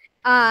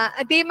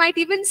 They might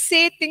even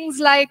say things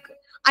like,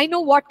 I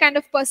know what kind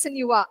of person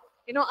you are.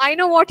 I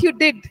know what you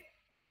did.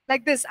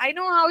 Like this, I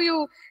know how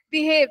you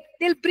behave.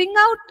 They'll bring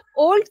out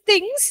old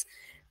things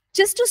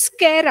just to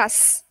scare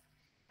us.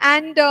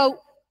 And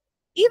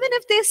even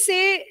if they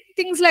say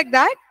things like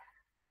that,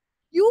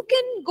 you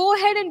can go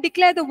ahead and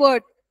declare the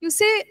word. You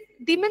say,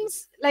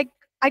 demons, like,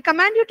 I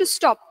command you to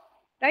stop,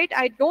 right?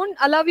 I don't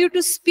allow you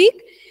to speak.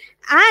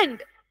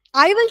 And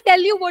I will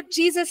tell you what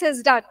Jesus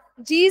has done.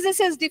 Jesus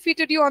has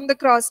defeated you on the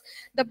cross.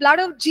 The blood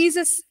of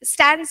Jesus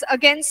stands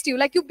against you.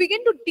 Like, you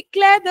begin to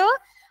declare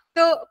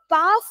the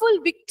powerful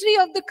victory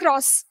of the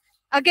cross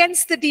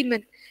against the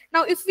demon.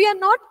 Now, if we are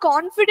not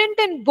confident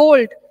and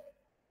bold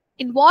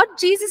in what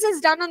Jesus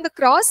has done on the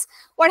cross,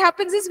 what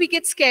happens is we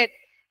get scared.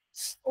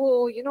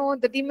 Oh,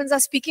 the demons are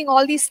speaking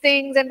all these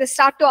things and they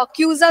start to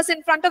accuse us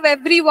in front of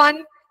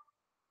everyone.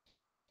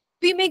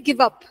 We may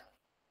give up,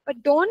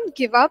 but don't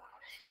give up.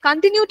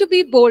 Continue to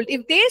be bold.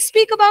 If they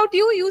speak about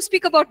you, you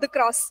speak about the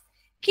cross.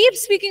 Keep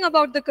speaking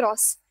about the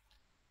cross,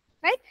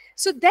 right?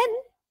 So then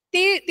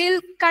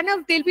they'll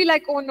be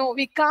like, oh no,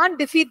 we can't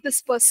defeat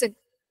this person.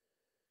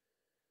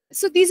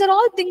 So these are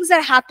all things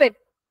that happen,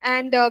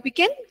 and we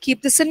can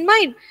keep this in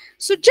mind.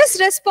 So just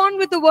respond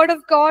with the word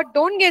of God.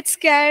 Don't get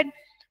scared.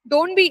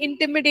 Don't be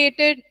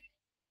intimidated,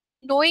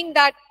 knowing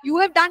that you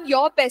have done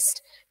your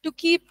best to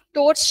keep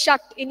doors shut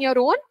in your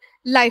own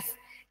life.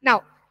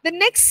 Now, the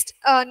next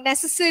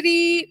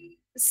necessary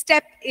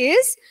step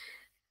is,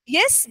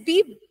 yes,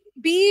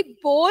 be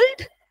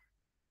bold,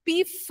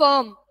 be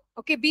firm.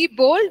 Okay, be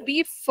bold,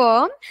 be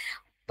firm,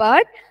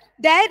 but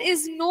there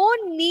is no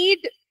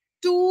need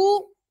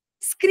to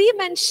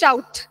scream and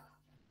shout.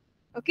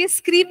 Okay,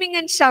 screaming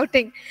and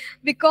shouting,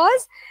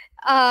 because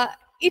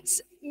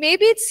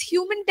it's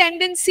human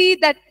tendency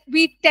that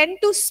we tend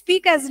to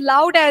speak as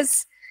loud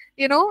as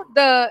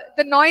the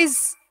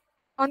noise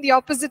on the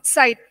opposite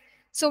side.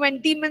 So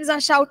when demons are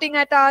shouting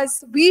at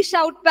us, we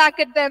shout back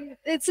at them.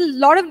 It's a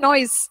lot of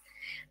noise.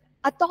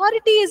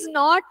 Authority is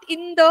not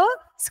in the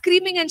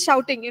screaming and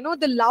shouting.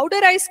 The louder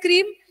I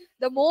scream,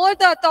 the more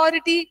the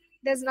authority.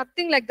 There's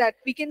nothing like that.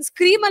 We can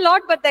scream a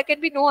lot, but there can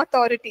be no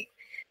authority,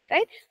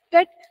 right?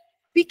 But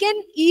we can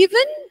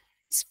even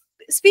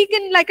speak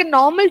in like a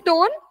normal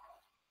tone,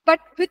 but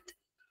with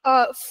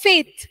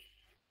faith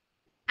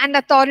and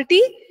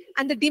authority,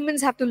 and the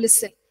demons have to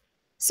listen.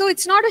 So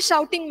it's not a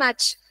shouting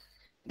match.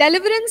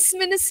 Deliverance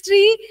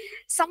ministry,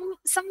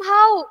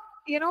 somehow,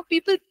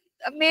 people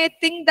may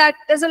think that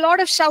there's a lot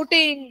of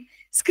shouting,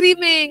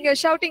 screaming, you're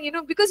shouting,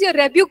 because you're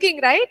rebuking,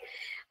 right?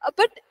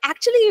 But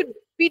actually,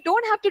 we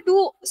don't have to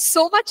do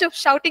so much of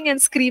shouting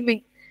and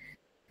screaming,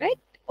 right?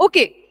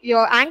 Okay,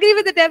 you're angry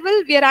with the devil,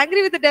 we are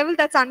angry with the devil,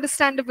 that's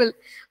understandable.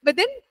 But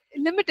then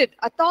limited.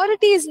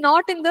 Authority is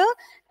not in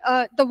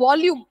the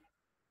volume.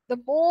 The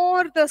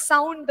more the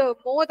sound, the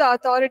more the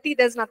authority.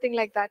 There's nothing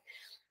like that.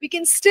 We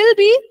can still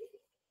be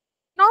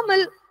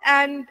normal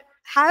and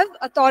have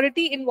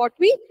authority in what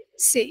we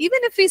say. Even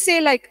if we say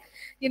like,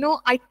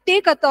 I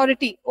take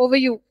authority over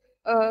you,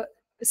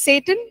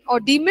 Satan or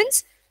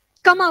demons,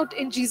 come out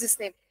in Jesus'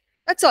 name.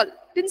 That's all.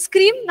 Didn't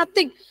scream,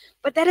 nothing.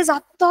 But there is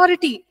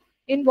authority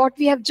in what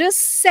we have just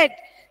said.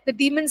 The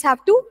demons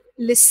have to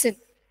listen.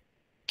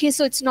 Okay,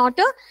 so it's not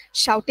a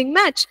shouting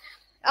match.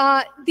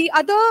 The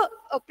other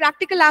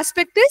practical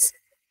aspect is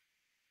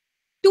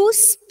to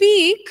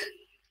speak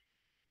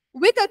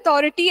with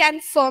authority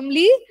and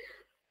firmly,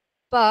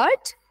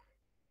 but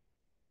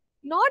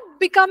not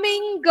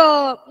becoming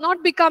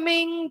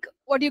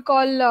what do you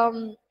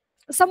call,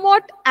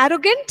 somewhat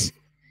arrogant.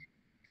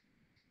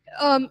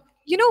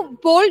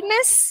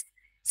 Boldness,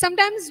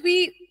 sometimes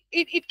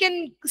it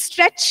can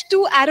stretch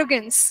to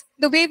arrogance,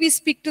 the way we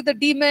speak to the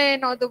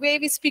demon or the way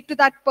we speak to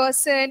that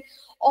person,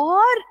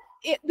 or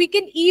we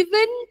can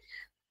even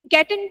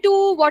get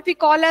into what we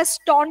call as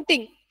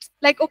taunting.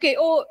 Like, okay,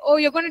 oh,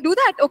 you're going to do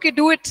that? Okay,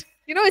 do it.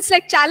 It's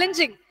like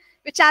challenging.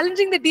 We're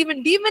challenging the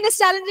demon. Demon is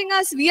challenging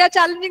us. We are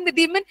challenging the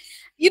demon.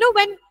 You know,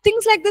 when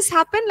things like this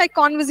happen, like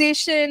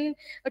conversation,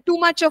 too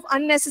much of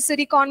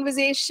unnecessary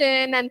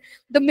conversation, and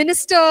the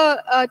minister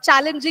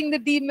challenging the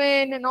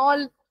demon and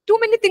all, too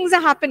many things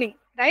are happening,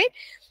 right?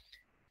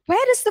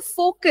 Where is the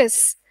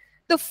focus?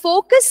 The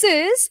focus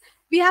is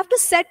we have to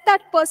set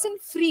that person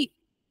free.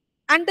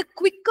 And the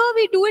quicker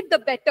we do it, the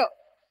better.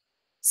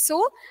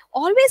 So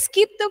always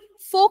keep the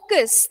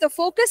focus. The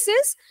focus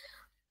is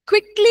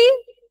quickly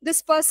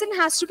this person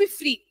has to be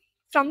free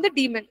from the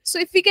demon. So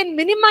if we can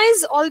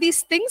minimize all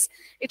these things,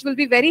 it will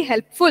be very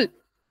helpful.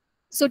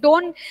 So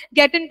don't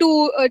get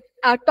into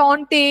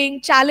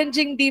taunting,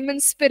 challenging demon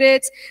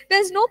spirits.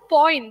 There's no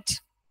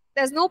point.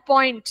 There's no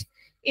point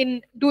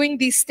in doing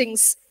these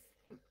things.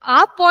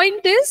 Our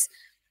point is,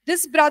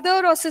 this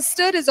brother or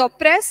sister is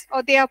oppressed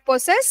or they are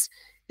possessed.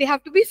 They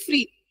have to be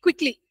free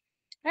quickly,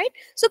 right?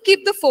 So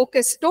keep the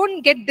focus.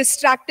 Don't get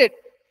distracted.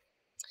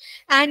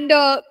 And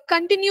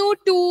continue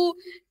to,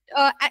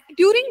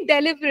 during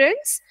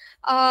deliverance,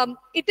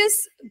 it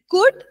is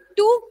good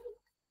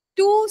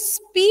to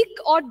speak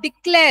or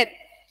declare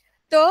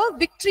the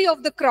victory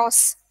of the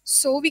cross.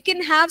 So we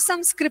can have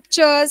some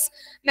scriptures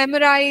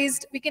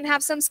memorized, we can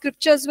have some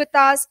scriptures with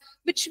us,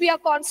 which we are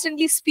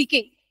constantly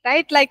speaking,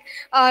 right? Like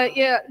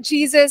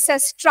Jesus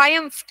has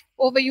triumphed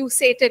over you,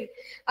 Satan.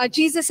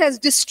 Jesus has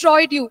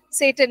destroyed you,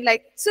 Satan.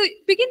 Like, so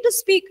begin to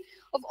speak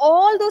of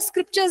all those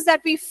scriptures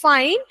that we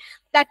find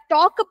that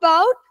talk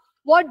about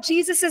what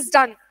Jesus has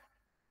done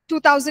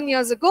 2000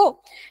 years ago,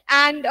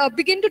 and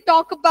begin to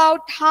talk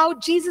about how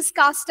Jesus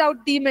cast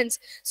out demons.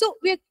 So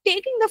we're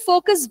taking the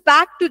focus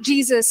back to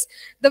Jesus.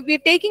 We're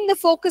taking the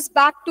focus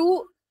back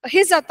to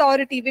his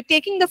authority. We're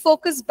taking the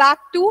focus back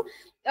to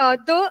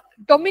the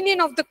dominion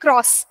of the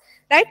cross,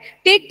 right?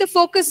 Take the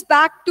focus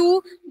back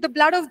to the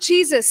blood of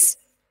Jesus.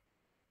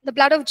 The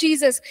blood of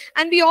Jesus.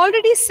 And we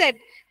already said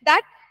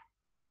that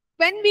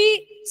when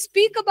we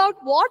speak about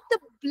what the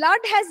blood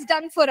has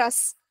done for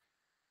us,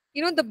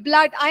 you know, the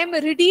blood, I am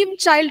a redeemed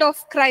child of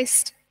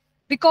Christ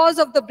because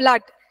of the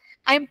blood.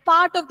 I am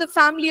part of the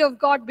family of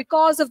God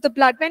because of the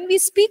blood. When we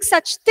speak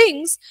such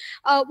things,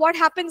 what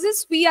happens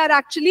is we are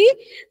actually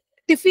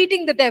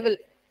defeating the devil,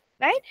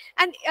 right?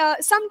 And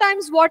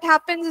sometimes what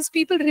happens is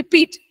people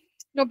repeat,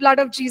 no, blood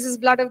of Jesus,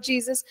 blood of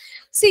Jesus.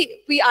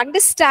 See, we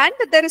understand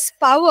that there is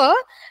power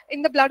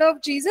in the blood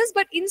of Jesus,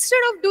 but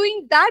instead of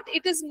doing that,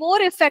 it is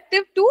more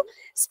effective to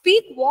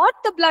speak what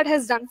the blood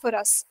has done for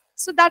us.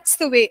 So that's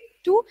the way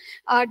to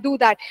do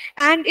that.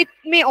 And it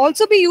may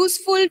also be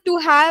useful to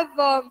have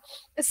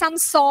some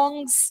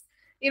songs,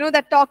 you know,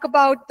 that talk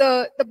about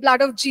the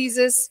blood of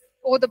Jesus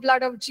or the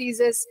blood of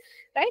Jesus,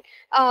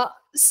 right?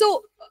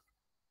 So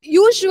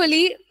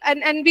usually,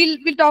 and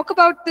we'll talk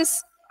about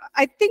this,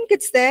 I think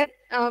it's there,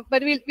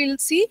 but we'll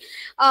see,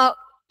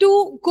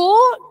 to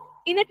go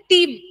in a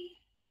team.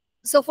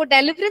 So for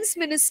deliverance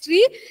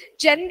ministry,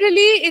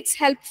 generally it's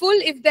helpful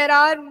if there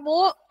are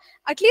more,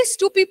 at least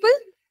two people,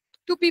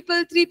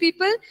 3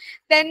 people,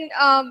 then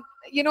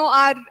you know,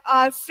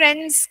 our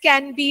friends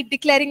can be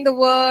declaring the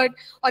word,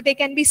 or they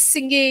can be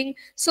singing.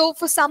 So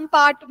for some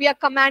part, we are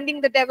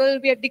commanding the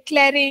devil, we are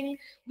declaring,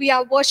 we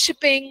are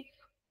worshiping.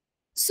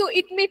 So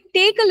it may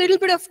take a little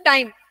bit of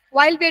time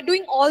while we are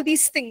doing all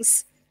these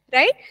things,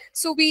 right?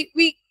 So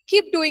we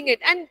keep doing it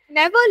and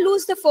never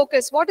lose the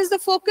focus. What is the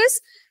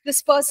focus?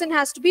 This person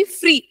has to be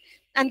free,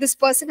 and this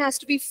person has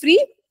to be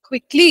free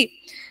quickly.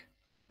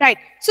 Right.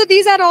 So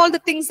these are all the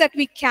things that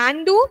we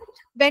can do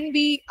when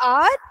we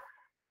are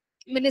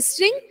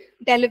ministering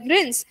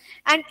deliverance.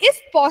 And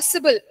if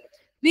possible,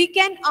 we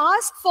can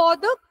ask for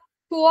the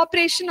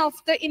cooperation of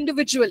the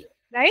individual,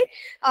 right?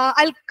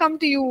 I'll come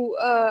to you,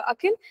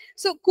 Akhil.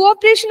 So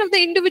cooperation of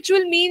the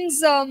individual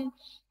means, you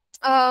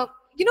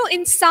know,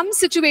 in some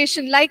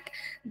situation, like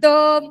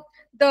the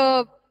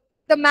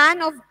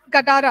man of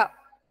Gadara,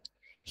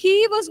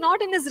 he was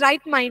not in his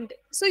right mind,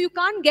 so you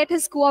can't get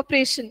his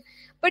cooperation.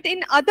 But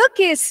in other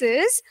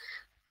cases,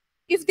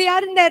 if they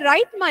are in their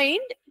right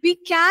mind, we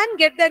can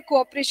get their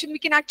cooperation. We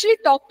can actually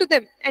talk to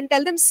them and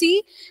tell them,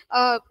 see,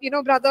 you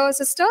know, brother or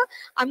sister,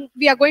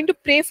 we are going to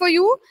pray for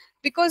you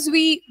because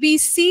we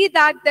see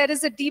that there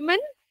is a demon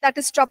that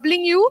is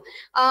troubling you.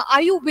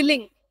 Are you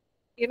willing,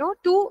 you know,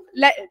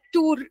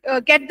 to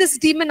get this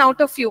demon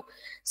out of you?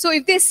 So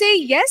if they say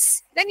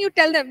yes, then you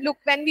tell them, look,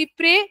 when we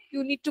pray,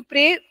 you need to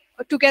pray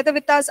together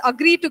with us,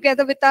 agree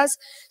together with us.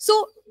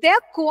 So their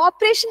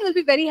cooperation will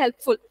be very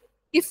helpful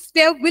if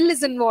their will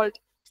is involved,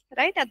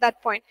 right, at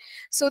that point.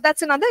 So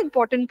that's another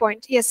important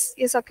point. Yes,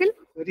 Akhil?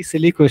 Very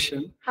silly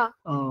question. Huh.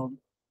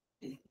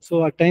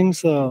 So at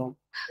times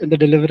in the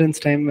deliverance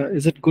time,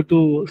 is it good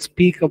to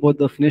speak about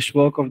the finished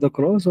work of the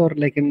cross, or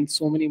like in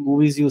so many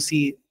movies you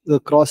see the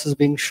cross is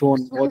being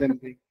shown more than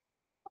being,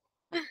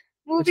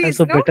 which has Movies,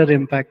 a no? better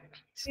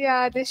impact?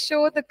 Yeah, they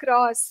show the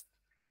cross.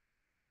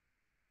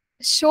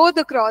 Show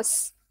the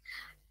cross.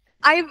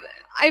 I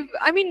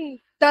mean,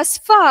 thus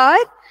far,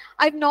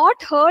 I've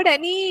not heard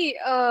any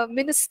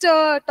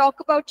minister talk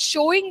about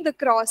showing the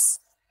cross.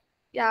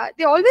 Yeah,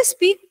 they always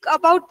speaking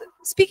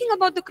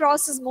about the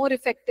cross is more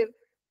effective.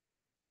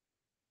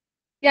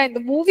 Yeah, in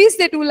the movies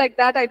they do like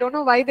that. I don't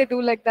know why they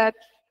do like that.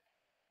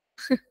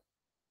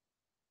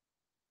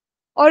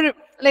 Or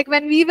like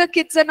when we were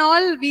kids and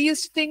all, we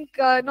used to think,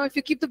 no, if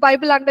you keep the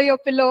Bible under your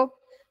pillow,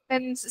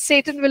 then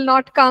Satan will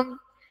not come.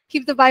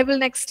 Keep the Bible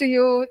next to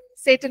you,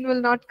 Satan will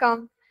not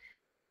come.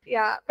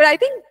 Yeah, but I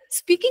think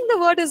speaking the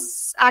word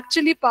is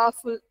actually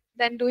powerful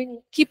than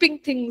keeping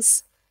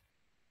things.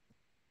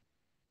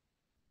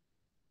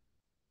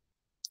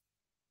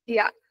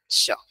 Yeah,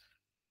 sure.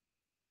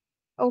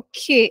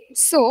 Okay,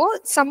 so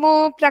some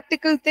more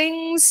practical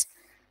things.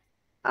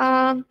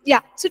 Yeah,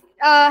 so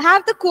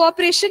have the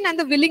cooperation and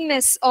the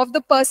willingness of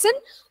the person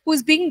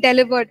who's being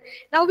delivered.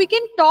 Now we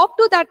can talk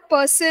to that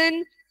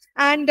person,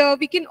 and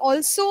we can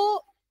also,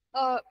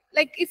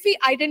 like if we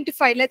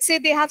identify, let's say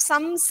they have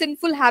some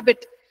sinful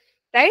habit,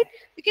 right?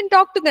 We can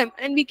talk to them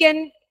and we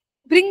can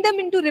bring them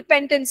into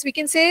repentance. We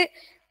can say,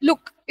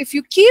 look, if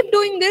you keep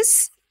doing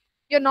this,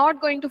 you're not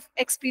going to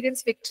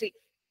experience victory,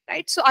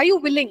 right? So are you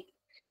willing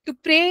to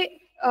pray?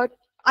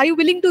 Are you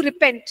willing to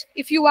repent?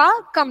 If you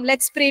are, come,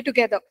 let's pray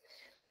together.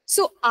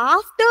 So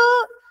after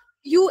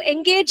you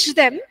engage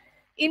them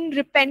in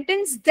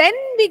repentance, then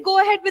we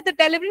go ahead with the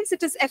deliverance.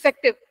 It is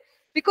effective.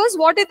 Because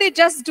what did they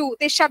just do?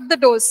 They shut the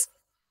doors.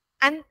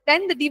 And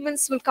then the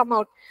demons will come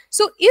out.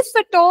 So if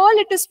at all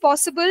it is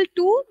possible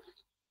to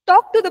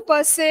talk to the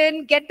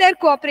person, get their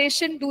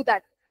cooperation, do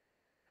that.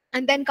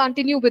 And then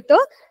continue with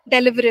the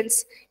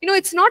deliverance.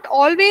 It's not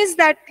always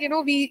that,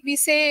 we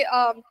say,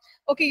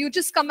 okay, you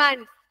just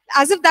command.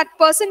 As if that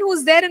person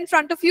who's there in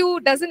front of you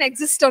doesn't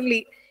exist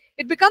only.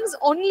 It becomes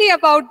only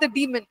about the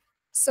demon.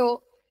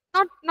 So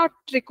not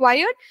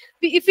required.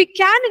 If we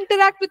can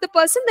interact with the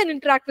person, then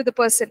interact with the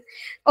person.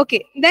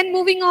 Okay, then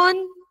moving on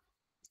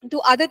to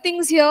other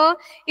things here.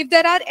 If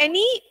there are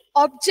any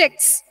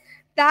objects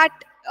that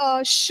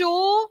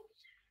show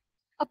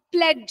a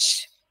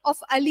pledge of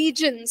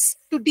allegiance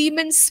to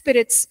demon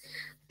spirits,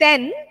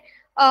 then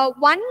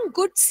one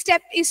good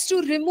step is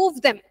to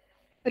remove them.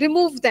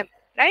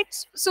 Right?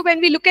 So when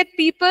we look at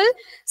people,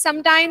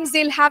 sometimes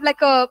they'll have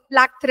like a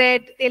black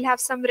thread, they'll have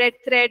some red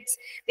threads,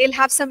 they'll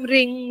have some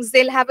rings,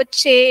 they'll have a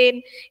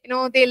chain,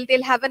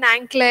 they'll have an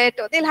anklet,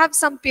 or they'll have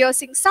some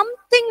piercing.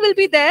 Something will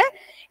be there.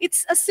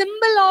 It's a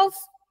symbol of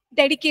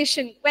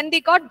dedication. When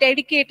they got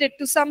dedicated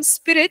to some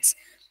spirits,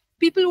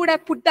 people would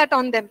have put that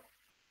on them.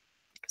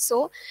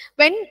 So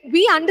when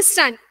we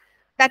understand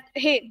that,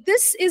 hey,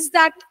 this is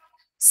that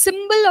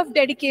symbol of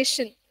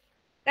dedication,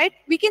 right?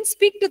 We can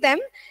speak to them,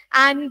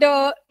 and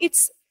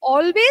it's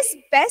always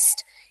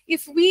best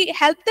if we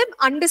help them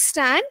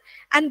understand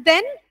and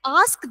then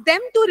ask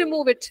them to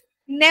remove it.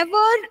 Never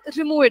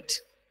remove it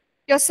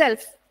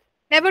yourself.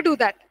 Never do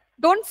that.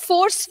 Don't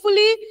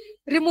forcefully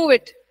remove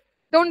it.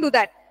 Don't do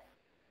that.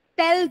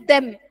 Tell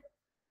them,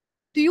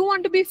 do you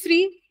want to be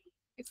free?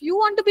 If you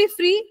want to be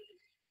free,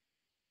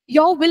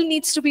 your will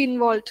needs to be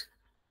involved.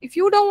 If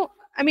you don't,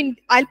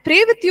 I'll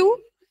pray with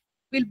you.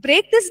 We'll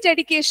break this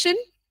dedication.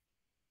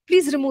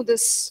 Please remove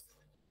this.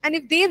 And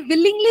if they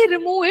willingly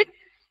remove it,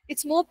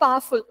 it's more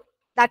powerful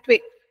that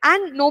way.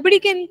 And nobody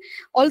can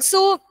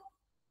also,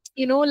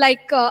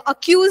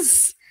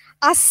 accuse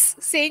us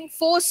saying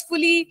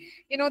forcefully,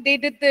 they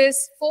did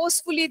this,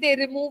 forcefully they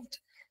removed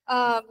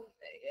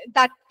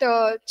that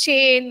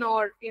chain,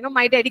 or,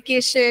 my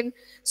dedication.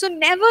 So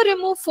never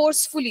remove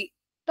forcefully.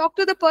 Talk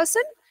to the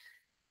person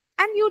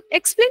and you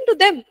explain to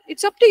them.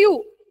 It's up to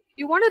you.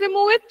 You want to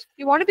remove it?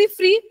 You want to be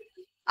free?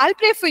 I'll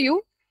pray for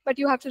you, but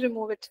you have to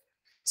remove it.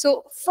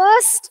 So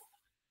first,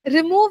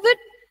 remove it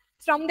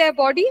from their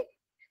body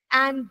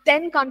and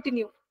then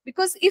continue.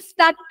 Because if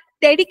that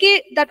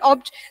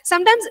object,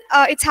 sometimes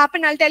it's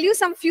happened. I'll tell you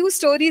some few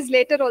stories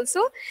later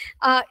also.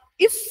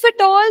 If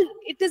at all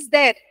it is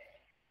there,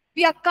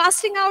 we are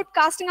casting out.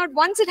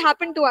 Once it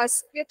happened to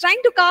us, we are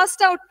trying to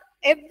cast out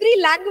every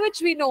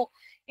language we know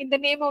in the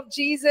name of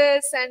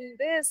Jesus and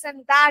this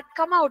and that.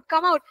 Come out.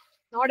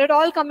 Not at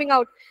all coming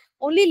out.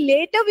 Only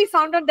later we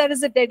found out there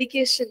is a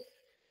dedication.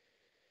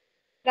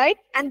 Right?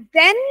 And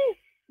then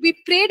we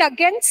prayed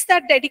against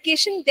that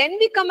dedication. Then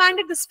we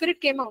commanded, the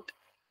spirit came out.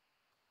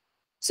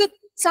 So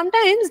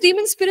sometimes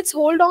demon spirits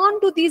hold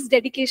on to these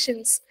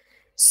dedications.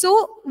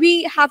 So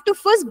we have to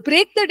first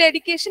break the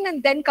dedication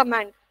and then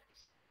command.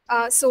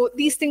 So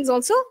these things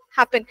also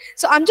happen.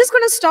 So I'm just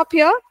going to stop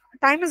here.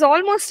 Time is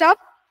almost up.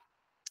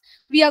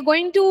 We are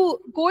going to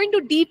go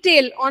into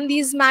detail on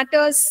these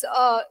matters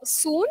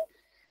soon.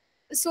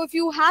 So if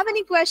you have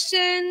any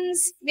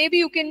questions, maybe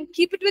you can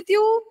keep it with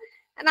you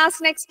and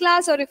ask next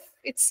class, or if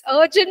it's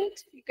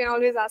urgent, you can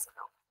always ask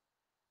now.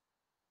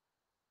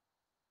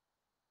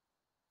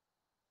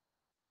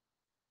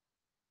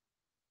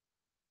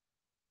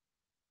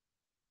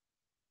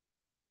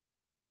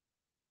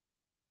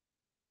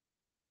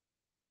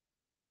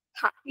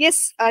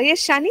 Yes,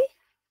 Shani?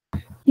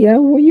 Yeah,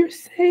 when you're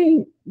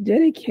saying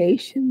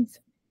dedications,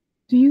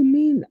 do you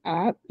mean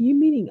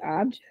meaning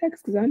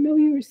objects? Because I know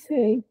you were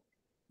saying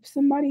if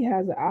somebody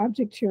has an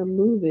object to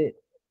remove it,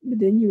 but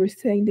then you were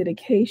saying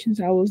dedications.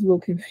 I was a little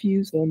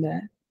confused on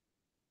that.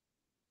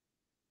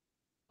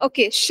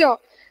 Okay, sure.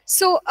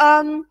 So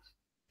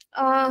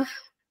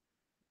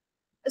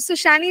So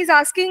Shani is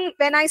asking,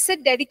 when I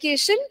said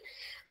dedication,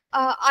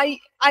 I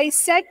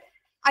said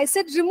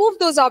remove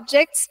those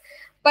objects,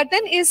 but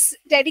then is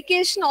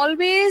dedication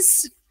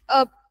always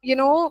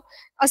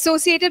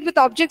associated with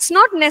objects?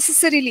 Not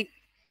necessarily.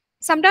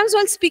 Sometimes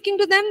while speaking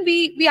to them,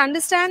 we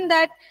understand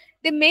that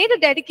they made a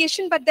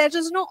dedication, but there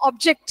is no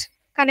object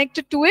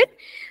connected to it.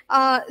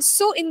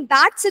 So in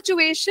that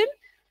situation,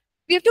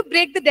 we have to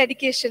break the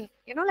dedication,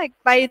 like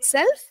by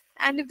itself.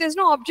 And if there's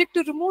no object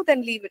to remove,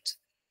 then leave it.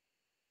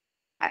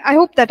 I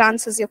hope that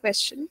answers your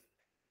question.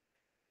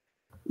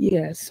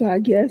 Yeah, so I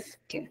guess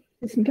Okay.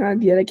 some kind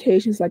of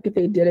dedications, like if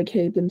they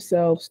dedicate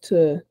themselves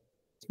to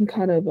some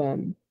kind of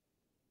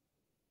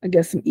I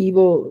guess some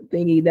evil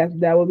thingy,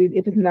 that would be,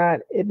 if it's not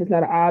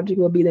an object,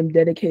 it would be them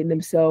dedicating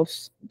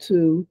themselves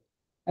to,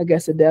 I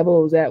guess, the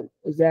devil. Is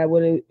that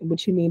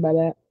what you mean by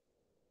that?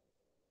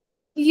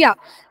 Yeah.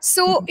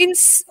 So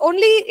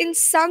only in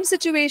some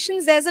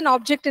situations there's an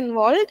object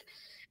involved.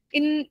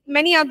 In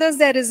many others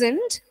there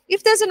isn't.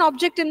 If there's an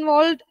object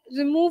involved,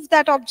 remove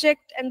that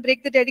object and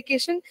break the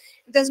dedication.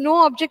 If there's no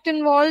object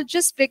involved,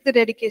 just break the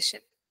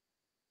dedication.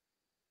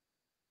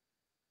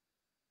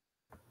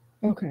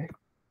 Okay.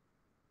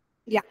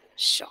 Yeah,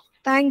 sure.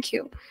 Thank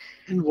you.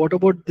 And what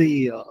about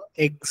the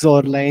eggs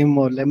or lime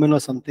or lemon or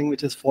something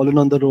which has fallen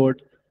on the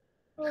road?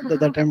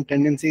 That time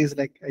tendency is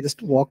like I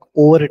just walk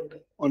over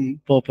it on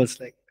purpose,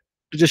 like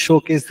to just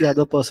showcase the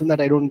other person that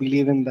I don't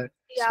believe in that.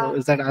 So Yeah.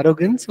 is that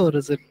arrogance or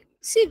is it?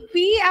 See,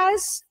 we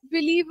as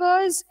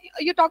believers,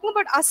 you're talking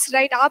about us,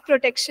 right? Our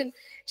protection.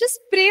 Just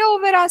pray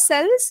over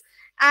ourselves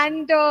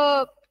and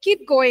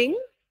keep going.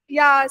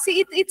 Yeah,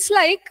 see, it's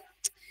like,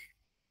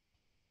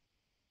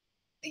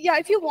 yeah,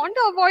 if you want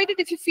to avoid it,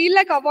 if you feel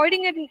like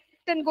avoiding it,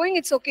 then going,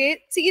 it's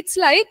okay. See, it's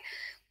like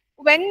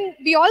when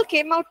we all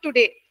came out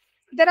today,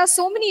 there are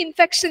so many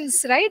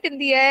infections, right? In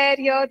the air,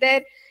 here,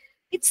 there.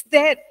 It's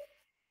there.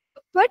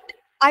 But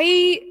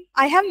I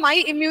have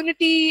my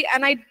immunity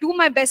and I do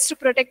my best to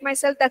protect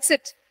myself. That's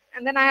it.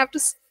 And then I have to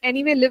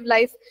anyway live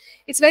life.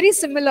 It's very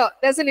similar.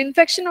 There's an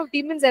infection of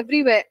demons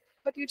everywhere,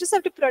 but you just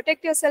have to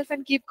protect yourself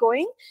and keep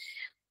going.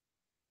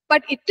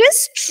 But it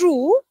is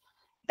true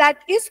that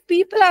if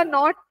people are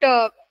not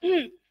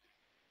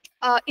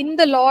in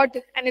the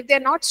Lord, and if they're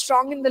not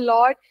strong in the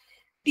Lord,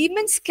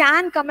 demons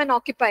can come and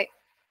occupy.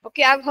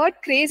 Okay, I've heard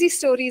crazy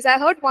stories. I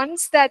heard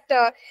once that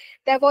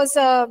there was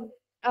a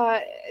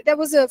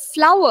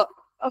flower.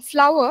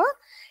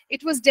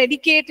 It was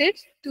dedicated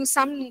to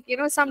some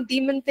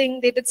demon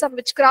thing. They did some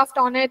witchcraft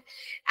on it,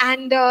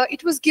 and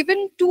it was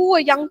given to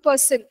a young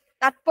person.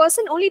 That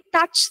person only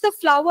touched the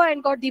flower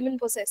and got demon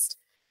possessed.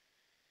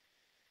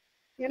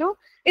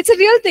 It's a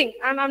real thing.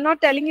 I'm not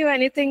telling you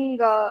anything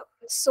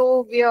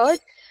so weird.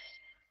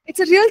 It's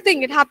a real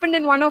thing. It happened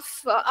in one of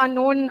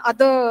unknown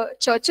other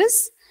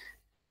churches.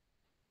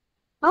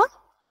 Huh?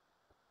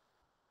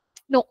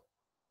 No.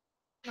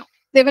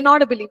 They were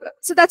not a believer.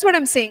 So that's what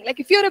I'm saying. Like,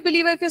 if you're a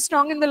believer, if you're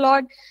strong in the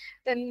Lord,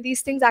 then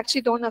these things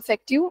actually don't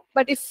affect you.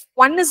 But if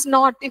one is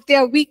not, if they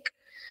are weak,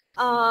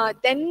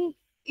 then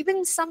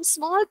even some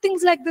small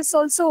things like this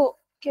also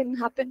can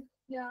happen.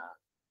 Yeah.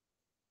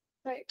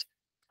 Right.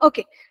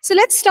 Okay. So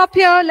let's stop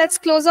here. Let's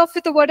close off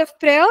with a word of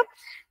prayer.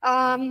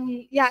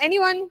 Yeah.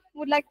 Anyone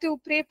would like to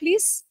pray,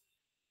 please?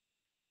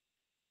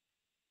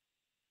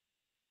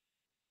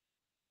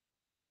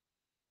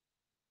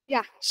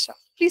 Yeah, sure.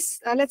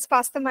 Please, let's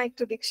pass the mic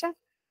to Diksha.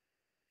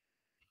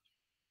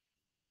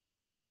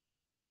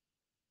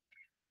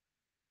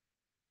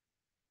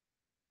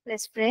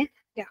 Let's pray.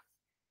 Yeah.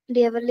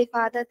 Dear Heavenly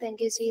Father,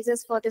 thank you,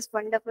 Jesus, for this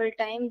wonderful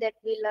time that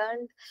we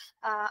learned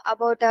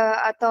about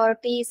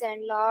authorities,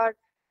 and Lord,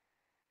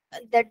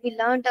 that we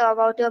learned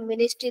about your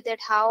ministry, that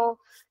how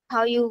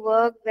you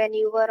work when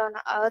you were on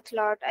earth,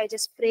 Lord. I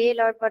just pray,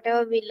 Lord,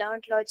 whatever we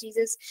learned, Lord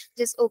Jesus,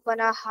 just open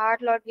our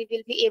heart, Lord. We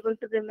will be able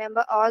to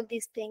remember all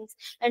these things,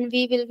 and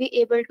we will be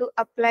able to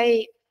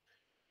apply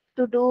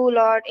to do,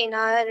 Lord, in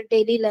our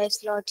daily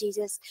lives, Lord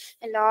Jesus.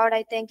 And Lord,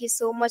 I thank you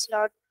so much,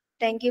 Lord.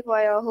 Thank you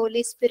for your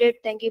Holy Spirit.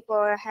 Thank you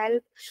for your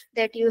help,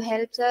 that you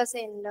helped us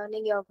in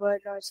learning your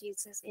word, Lord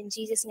Jesus. In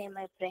Jesus' name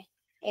I pray.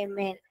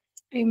 Amen.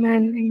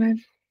 Amen.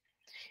 Amen.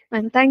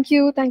 And thank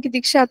you,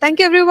 Diksha. Thank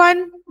you,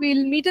 everyone.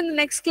 We'll meet in the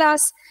next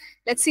class.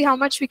 Let's see how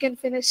much we can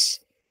finish.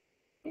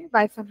 Okay,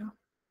 bye for now.